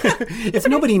 If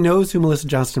nobody knows who Melissa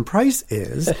Johnston Price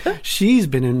is, she's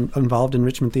been involved in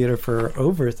Richmond Theater for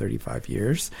over 35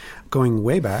 years, going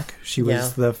way back. She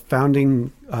was the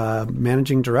founding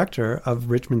managing director of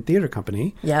Richmond Theater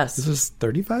Company. Yes. This was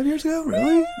 35 years ago?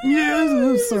 Really?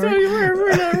 Yes. So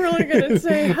we're not really going to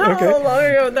say how long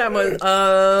ago that was.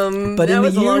 But that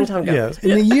was a long time ago. Yes.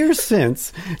 In the years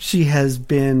since, she has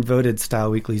been voted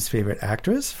Style Weekly's favorite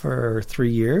actress for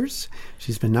 3 years.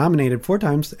 She's been nominated 4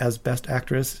 times as Best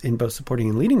Actress in both supporting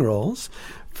and leading roles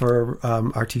for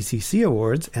RTCC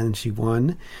Awards, and she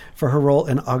won for her role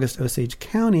in August Osage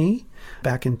County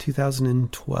back in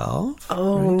 2012.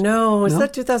 Oh, no. Is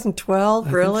that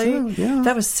 2012? Really? Think so, yeah.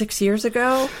 That was 6 years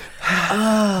ago?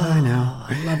 I know.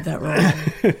 I love that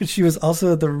role. She was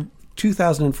also the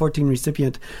 2014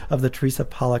 recipient of the Teresa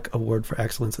Pollock Award for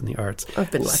Excellence in the Arts.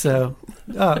 I've been lucky. So,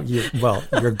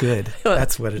 you're good.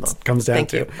 That's what it comes down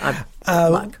to. Thank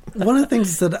you. One of the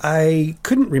things that I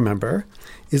couldn't remember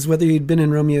is whether you'd been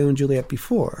in Romeo and Juliet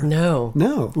before. No.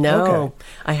 Okay.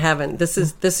 I haven't. This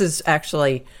is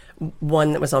actually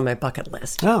one that was on my bucket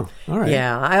list. Oh, all right.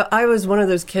 Yeah, I was one of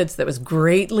those kids that was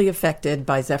greatly affected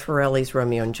by Zeffirelli's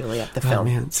Romeo and Juliet, the film.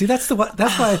 Oh, man. See, that's why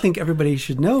I think everybody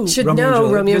should know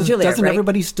Romeo and Juliet. Doesn't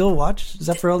everybody still watch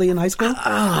Zeffirelli in high school?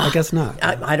 I guess not.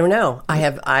 I don't know. I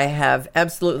have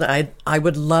absolutely. I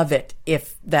would love it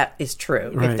if that is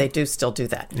true. If they do still do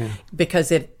that,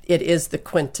 because it is the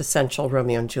quintessential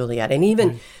Romeo and Juliet, and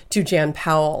even to Jan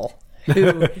Powell,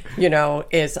 who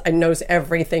knows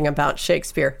everything about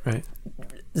Shakespeare. Right.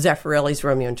 Zeffirelli's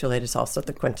Romeo and Juliet is also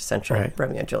the quintessential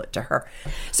Romeo and Juliet to her.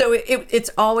 So it's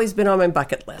always been on my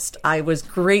bucket list. I was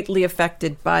greatly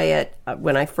affected by it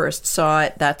when I first saw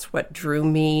it. That's what drew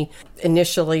me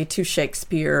initially to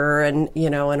Shakespeare and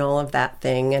all of that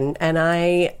thing. And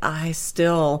I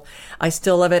still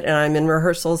love it, and I'm in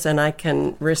rehearsals and I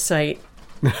can recite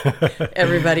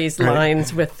everybody's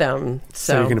lines with them.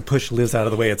 So you're going to push Liz out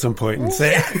of the way at some point and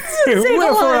say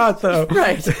though.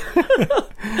 Right.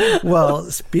 Well,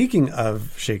 speaking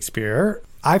of Shakespeare,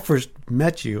 I first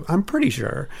met you, I'm pretty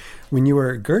sure, when you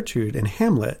were Gertrude in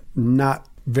Hamlet, not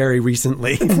very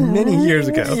recently, many years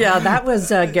ago. Yeah, that was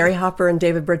Gary Hopper and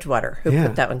David Bridgewater who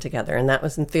put that one together, and that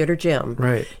was in Theater Gym.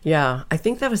 Right. Yeah, I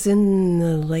think that was in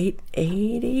the late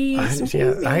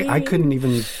 80s. I couldn't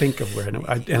even think of where.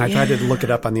 I tried to look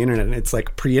it up on the internet, and it's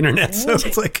like pre-internet, so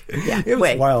it's like it was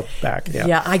a while back.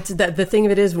 Yeah. The thing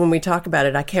of it is, when we talk about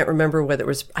it, I can't remember whether it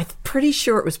was. I'm pretty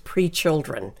sure it was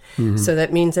pre-children, so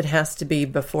that means it has to be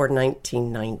before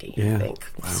 1990. I think.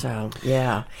 Wow. So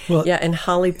well, and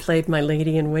Holly played my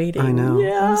lady in waiting. I know.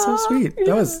 Yeah. That was so sweet.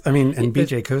 That was, and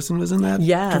B.J. Cosin was in that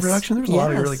production. There was a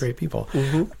lot of really great people.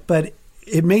 But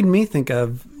it made me think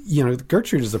of,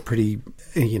 Gertrude is a pretty,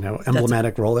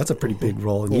 emblematic role. That's a pretty big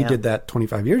role. And you did that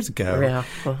 25 years ago.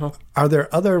 Yeah. Are there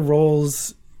other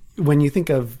roles, when you think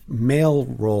of male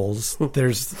roles,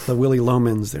 there's the Willy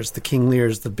Lomans, there's the King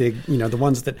Lears, the big, the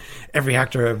ones that every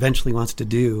actor eventually wants to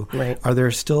do. Right. Are there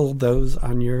still those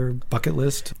on your bucket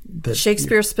list?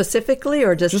 Shakespeare specifically,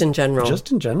 or just in general?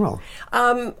 Just in general.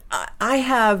 I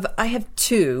have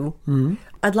 2. Mm-hmm.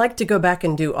 I'd like to go back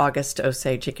and do August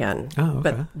Osage again. Oh, okay.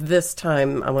 But this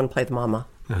time I want to play the mama.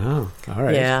 Oh, all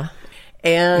right. Yeah.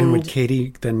 And would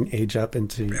Katie then age up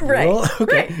into your role?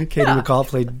 Okay. Right. Katie McCall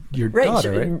played your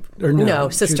daughter, right? Or no,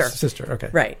 sister. Sister, okay.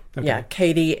 Right. Okay. Yeah,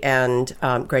 Katie and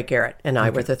Greg Garrett and I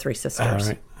were the 3 sisters. All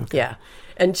right. Okay. Yeah.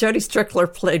 And Jody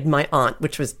Strickler played my aunt,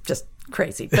 which was just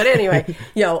crazy. But anyway,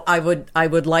 I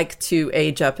would like to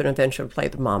age up and eventually play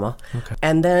the mama. Okay.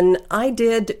 And then I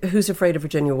did Who's Afraid of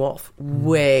Virginia Woolf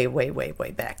way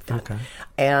back then. Okay.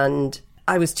 And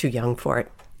I was too young for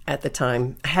it at the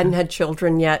time. I hadn't had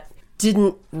children yet.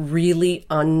 Didn't really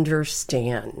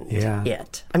understand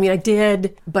it. I mean, I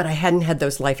did, but I hadn't had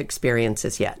those life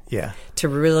experiences yet. Yeah. To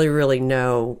really, really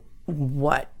know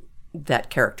what that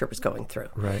character was going through.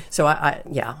 Right. So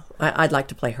I'd like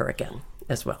to play her again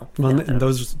as well. Well, and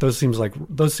those seem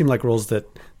like roles that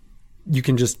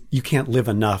you can't live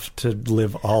enough to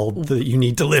live all that you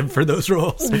need to live for those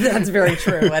roles. That's very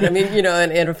true. And I mean,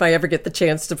 and if I ever get the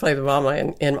chance to play the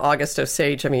mama in August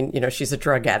Osage, I mean, she's a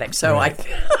drug addict. So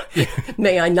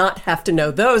may I not have to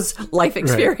know those life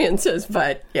experiences,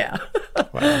 but yeah.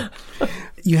 Wow.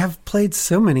 You have played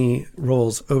so many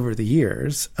roles over the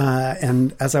years.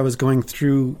 And as I was going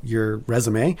through your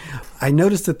resume, I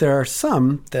noticed that there are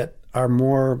some that are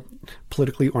more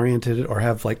politically oriented or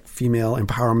have like female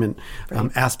empowerment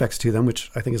aspects to them, which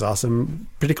I think is awesome.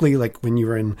 Particularly like when you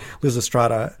were in Liz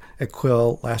Estrada at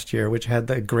Quill last year, which had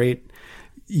the great,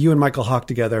 you and Michael Hawke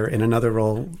together in another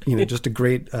role, just a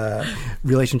great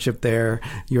relationship there.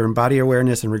 Your Embody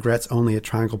Awareness and Regrets Only at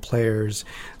Triangle Players.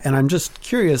 And I'm just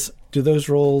curious,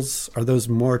 are those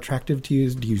more attractive to you?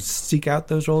 Do you seek out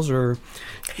those roles, or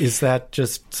is that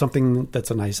just something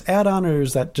that's a nice add-on, or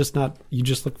is that just not, you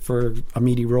just look for a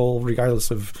meaty role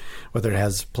regardless of whether it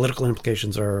has political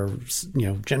implications or,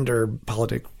 gender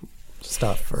politic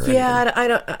stuff? Or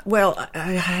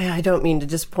I don't mean to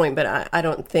disappoint, but I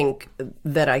don't think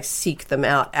that I seek them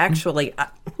out. Actually,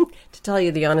 to tell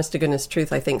you the honest to goodness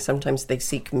truth, I think sometimes they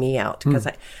seek me out because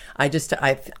I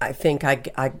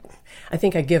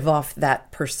think I give off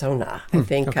that persona. I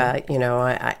think,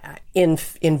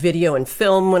 in video and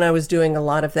film, when I was doing a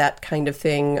lot of that kind of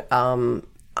thing,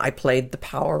 I played the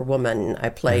power woman. I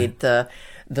played the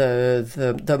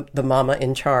mama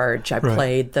in charge. I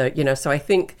played so I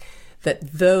think that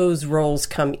those roles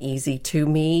come easy to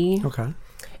me. Okay.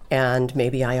 And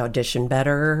maybe I audition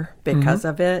better because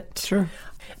of it. Sure.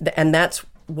 And that's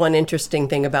one interesting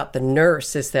thing about the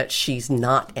nurse is that she's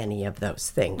not any of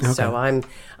those things. Okay. So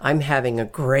I'm having a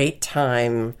great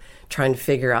time trying to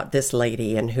figure out this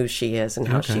lady and who she is and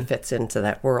how she fits into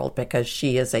that world, because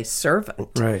she is a servant.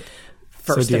 Right.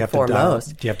 First and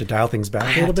foremost. Do you have to dial things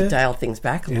back a little bit? I have to dial things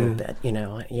back a little bit,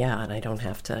 and I don't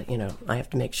have to, I have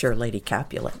to make sure Lady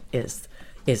Capulet is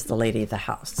the lady of the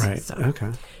house. Right. So, okay.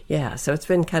 Yeah. So it's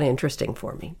been kind of interesting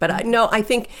for me. But I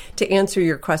think to answer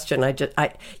your question, I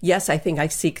think I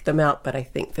seek them out, but I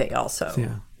think they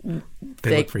also,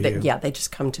 they look for you. They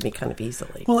just come to me kind of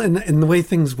easily. Well, and the way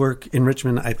things work in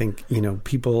Richmond, I think,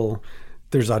 people,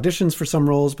 there's auditions for some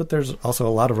roles, but there's also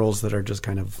a lot of roles that are just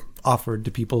kind of offered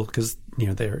to people because,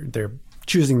 they're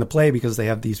choosing the play because they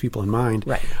have these people in mind.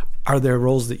 Right. Are there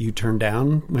roles that you turn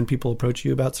down when people approach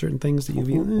you about certain things that you've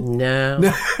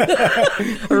No.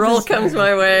 A role comes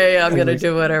my way, I'm going to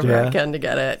do whatever I can to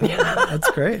get it.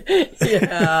 That's great.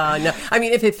 No. I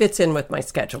mean, if it fits in with my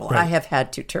schedule, I have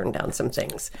had to turn down some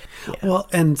things. Yeah. Well,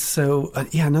 and so,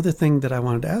 another thing that I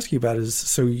wanted to ask you about is,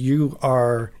 so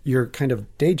your kind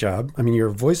of day job, I mean,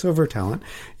 you're a voiceover talent,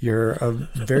 you're a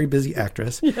very busy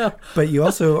actress, but you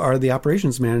also are the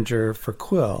operations manager for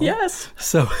Quill. Yes.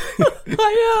 So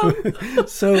I am.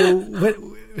 So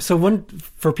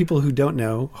for people who don't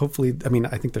know, hopefully, I mean,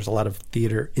 I think there's a lot of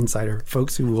theater insider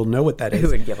folks who will know what that is. Who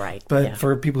would get right. But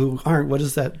for people who aren't, what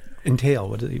does that entail?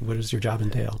 What does your job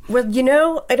entail? Well,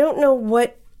 I don't know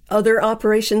what other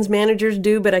operations managers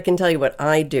do, but I can tell you what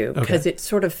I do because it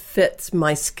sort of fits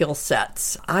my skill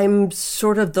sets. I'm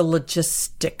sort of the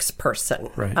logistics person.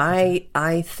 Right.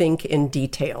 I think in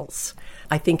details.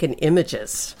 I think in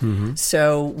images. Mm-hmm.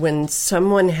 So when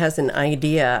someone has an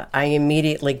idea, I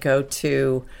immediately go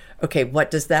to,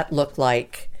 what does that look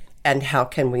like and how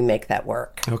can we make that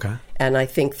work? Okay. And I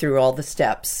think through all the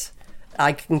steps.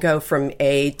 I can go from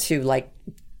A to like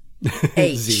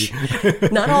H. Z.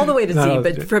 Not all the way to Z,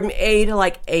 but from A to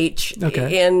like H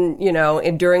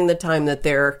and during the time that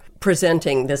they're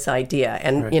presenting this idea.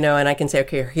 And, and I can say,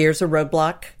 here's a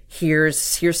roadblock.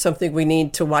 Here's something we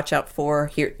need to watch out for.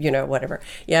 Here, whatever.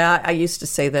 Yeah, I used to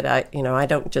say that I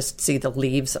don't just see the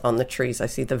leaves on the trees. I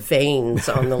see the veins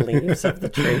on the leaves of the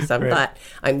trees.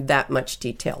 I'm that much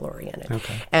detail oriented.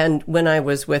 Okay. And when I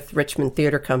was with Richmond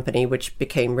Theater Company, which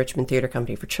became Richmond Theater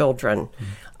Company for Children,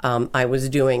 I was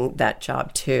doing that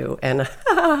job too. And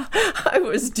I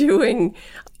was doing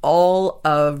all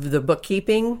of the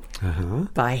bookkeeping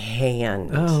by hand.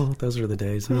 Oh, those are the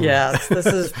days. Huh? Yes, this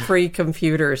is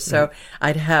pre-computers. So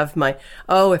I'd have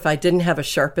if I didn't have a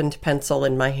sharpened pencil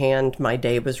in my hand, my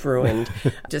day was ruined.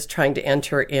 Just trying to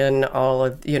enter in all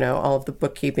of the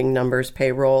bookkeeping numbers,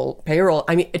 payroll,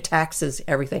 taxes,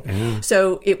 everything. Yeah.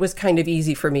 So it was kind of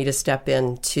easy for me to step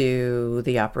into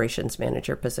the operations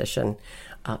manager position.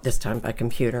 This time by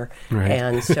computer. Right.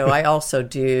 And so I also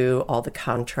do all the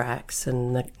contracts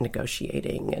and the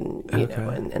negotiating and,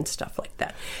 and stuff like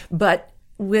that. But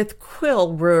with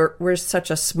Quill, we're such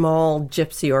a small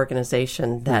gypsy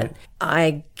organization that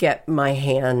I get my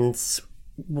hands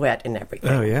wet in everything.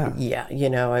 Oh, yeah.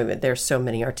 Yeah. There's so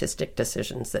many artistic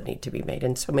decisions that need to be made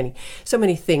and so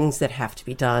many things that have to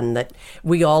be done that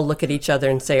we all look at each other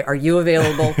and say, are you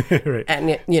available? Right. And,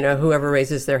 whoever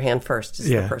raises their hand first is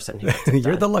the person who gets it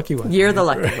You're the lucky one. You're the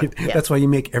lucky one. Yeah. That's why you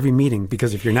make every meeting,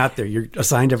 because if you're not there, you're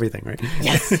assigned everything, right?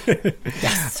 Yes.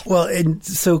 Yes. Well, and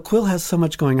so Quill has so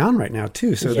much going on right now,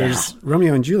 too. So there's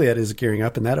Romeo and Juliet is gearing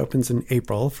up, and that opens in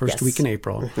April, first week in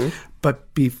April. Mm-hmm.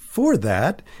 But before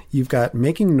that, you've got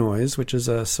Making Noise, which is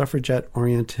a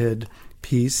suffragette-oriented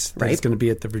piece that's going to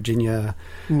be at the Virginia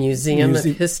Museum of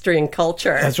History and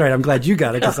Culture. That's right. I'm glad you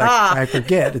got it, because I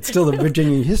forget. It's still the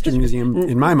Virginia History Museum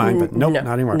in my mind, but nope, not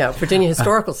anymore. No, Virginia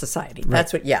Historical Society.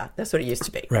 That's what it used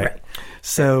to be. Right.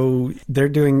 So you're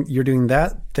doing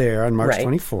that there on March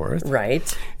 24th.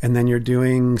 Right. And then you're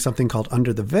doing something called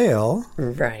Under the Veil.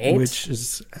 Right. Which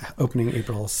is opening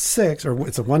April 6th, or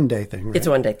it's a one-day thing, right? It's a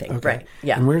one-day thing, right.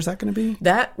 Yeah. And where's that going to be?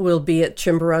 That will be at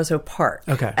Chimborazo Park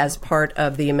as part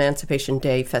of the Emancipation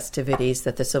Day festivities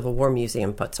that the Civil War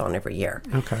Museum puts on every year.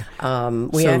 Okay.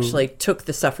 We actually took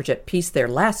the suffragette piece there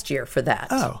last year for that.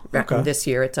 Oh, okay. And this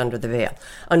year it's Under the Veil.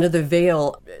 Under the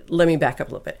Veil, let me back up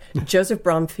a little bit. Joseph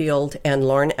Bromfield and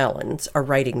Lauren Ellens are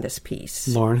writing this piece.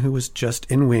 Lauren, who was just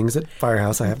in Wings at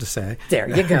Firehouse, I have to say. There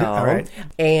you go. All right.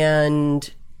 And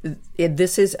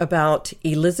this is about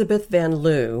Elizabeth Van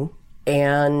Lew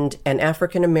and an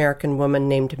African-American woman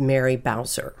named Mary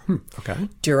Bowser. Okay.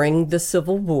 During the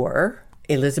Civil War,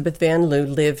 Elizabeth Van Lew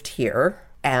lived here,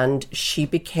 and she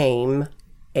became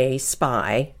a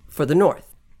spy for the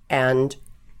North. And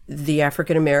the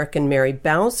African-American Mary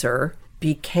Bowser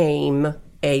became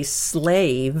a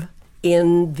slave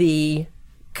in the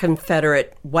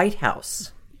Confederate White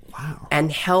House. Wow.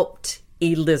 And helped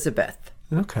Elizabeth.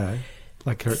 Okay.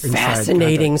 Like her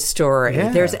fascinating story. Yeah.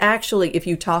 There's actually, if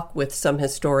you talk with some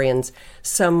historians,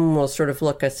 some will sort of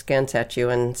look askance at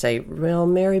you and say, well,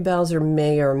 Mary Bowser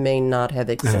may or may not have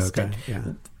existed. Okay. Yeah.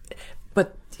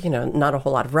 But, not a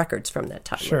whole lot of records from that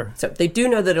time. Sure. So they do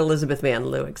know that Elizabeth Van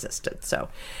Lew existed. So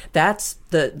that's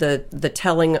the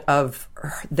telling of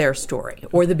their story,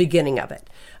 or the beginning of it.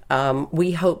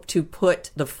 We hope to put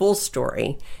the full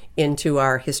story into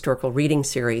our historical reading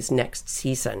series next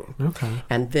season. Okay.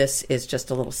 And this is just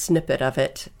a little snippet of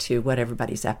it to what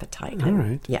everybody's appetite. All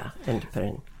right. Yeah, and to put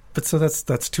in. But so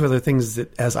that's two other things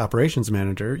that, as operations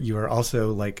manager, you are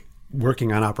also like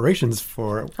working on operations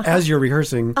for as you're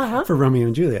rehearsing for Romeo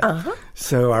and Juliet.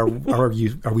 So are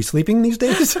we sleeping these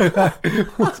days?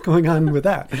 What's going on with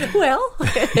that? Well,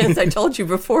 as I told you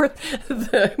before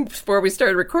we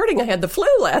started recording, I had the flu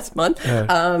last month.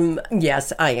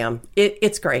 Yes, I am.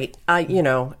 It's great.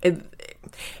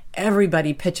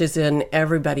 Everybody pitches in.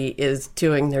 Everybody is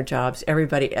doing their jobs.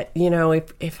 Everybody,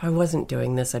 if I wasn't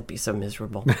doing this, I'd be so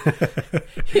miserable.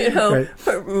 Right.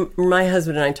 My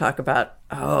husband and I talk about,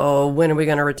 when are we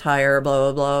going to retire?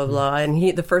 Blah, blah, blah, blah.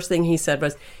 And the first thing he said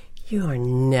was, you are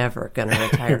never going to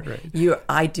retire. Right.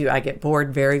 I get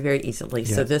bored very, very easily.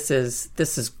 Yeah. So this is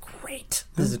great.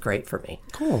 This is great for me.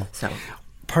 Cool. So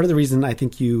part of the reason I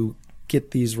think you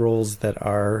get these roles that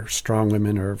are strong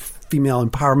women or female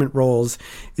empowerment roles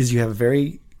is you have a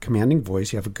very commanding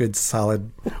voice. You have a good,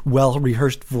 solid,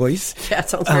 well-rehearsed voice. Yeah, it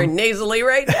sounds very nasally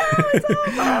right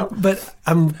now. But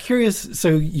I'm curious, so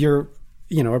you're,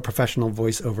 a professional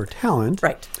voiceover talent.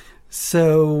 Right.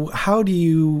 So how do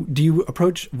you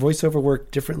approach voiceover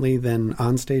work differently than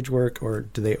onstage work, or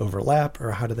do they overlap,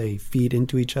 or how do they feed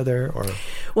into each other? Or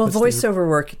voiceover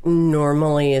work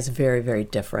normally is very, very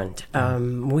different.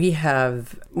 We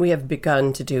have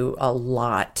begun to do a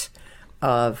lot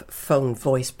of phone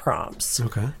voice prompts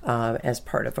as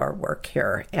part of our work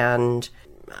here, and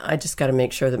I just got to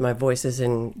make sure that my voice is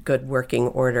in good working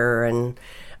order and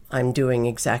I'm doing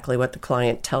exactly what the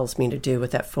client tells me to do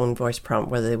with that phone voice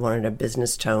prompt, whether they wanted a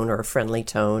business tone or a friendly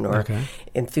tone or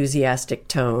enthusiastic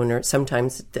tone, or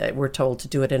sometimes we're told to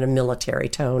do it in a military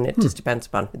tone. It just depends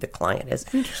upon who the client is.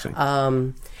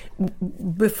 Interesting.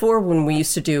 Before, when we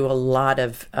used to do a lot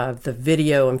of the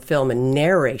video and film and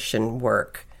narration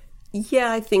work,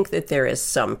 Yeah, I think that there is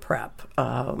some prep.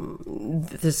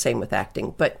 The same with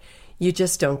acting, but you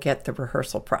just don't get the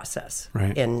rehearsal process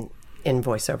in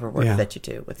voiceover work that you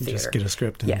do with theater. You just get a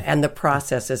script. And the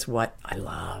process is what I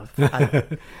love.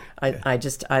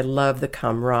 I love the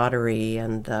camaraderie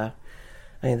and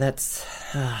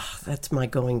that's my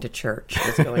going to church,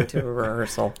 is going to a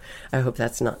rehearsal. I hope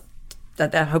that's not.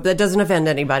 I hope that doesn't offend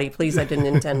anybody. Please, I didn't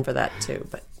intend for that too.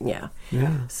 But yeah.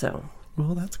 So.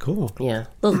 Well, that's cool. Yeah,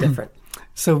 a little different.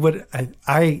 So what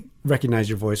I recognize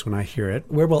your voice when I hear it.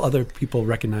 Where will other people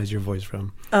recognize your voice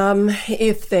from?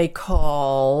 If they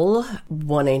call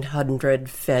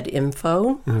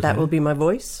 1-800-FED-INFO, that will be my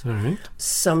voice. All right.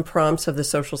 Some prompts of the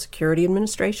Social Security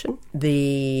Administration,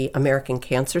 the American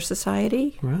Cancer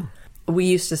Society. Wow. We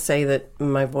used to say that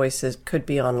my voice could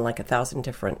be on like 1,000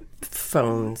 different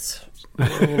phones.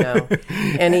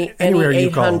 Any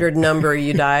 800 number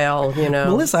you dial,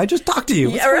 Melissa, I just talked to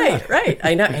you. Right.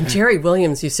 I know. And Jerry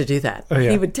Williams used to do that. Oh, yeah.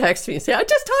 He would text me and say, I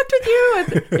just talked with you.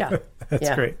 Yeah.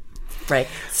 That's great. Right.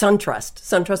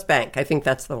 SunTrust Bank. I think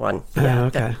that's the one. Yeah.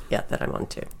 Okay. That I'm on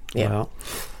too. Yeah.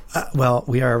 Well,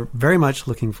 we are very much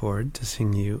looking forward to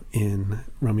seeing you in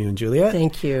Romeo and Juliet.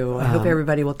 Thank you. I hope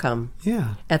everybody will come.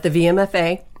 Yeah. At the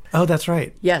VMFA. Oh, that's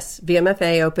right. Yes.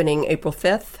 VMFA opening April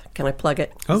 5th. Can I plug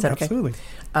it? Oh, absolutely.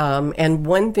 Okay? And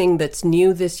one thing that's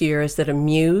new this year is that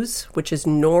Amuse, which is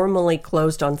normally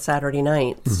closed on Saturday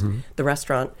nights, the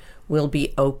restaurant, will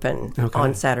be open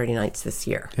on Saturday nights this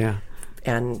year. Yeah.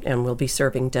 And we'll be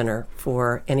serving dinner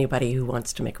for anybody who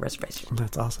wants to make a reservation.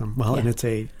 That's awesome. Well, and it's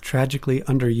a tragically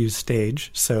underused stage,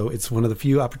 so it's one of the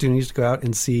few opportunities to go out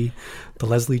and see the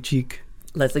Leslie Cheek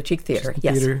Theater,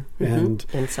 Theater, and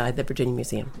inside the Virginia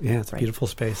Museum. Yeah, it's a beautiful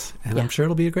space, and I'm sure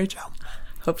it'll be a great show.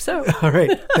 Hope so. All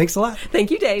right. Thanks a lot.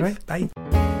 Thank you, Dave. All right, bye.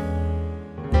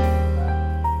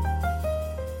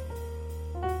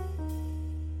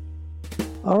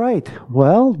 All right.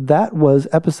 Well, that was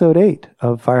episode 8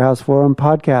 of Firehouse Forum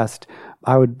podcast.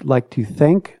 I would like to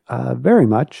thank very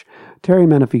much Terry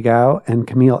Menefee Gau and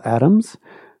Camille Adams,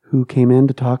 who came in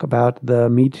to talk about the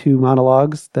Me Too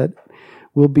monologues that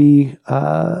will be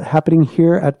happening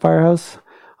here at Firehouse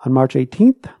on March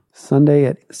 18th, Sunday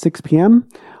at 6 p.m.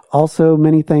 Also,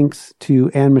 many thanks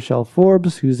to Anne Michelle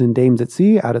Forbes, who's in Dames at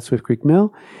Sea out at Swift Creek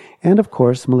Mill. And of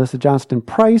course, Melissa Johnston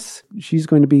Price. She's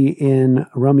going to be in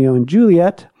Romeo and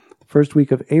Juliet the first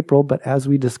week of April. But as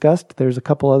we discussed, there's a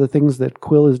couple other things that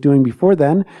Quill is doing before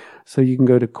then. So you can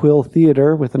go to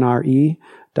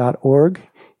quilltheater.org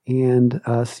and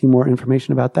see more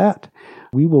information about that.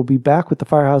 We will be back with the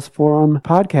Firehouse Forum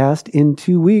podcast in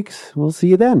 2 weeks. We'll see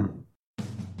you then.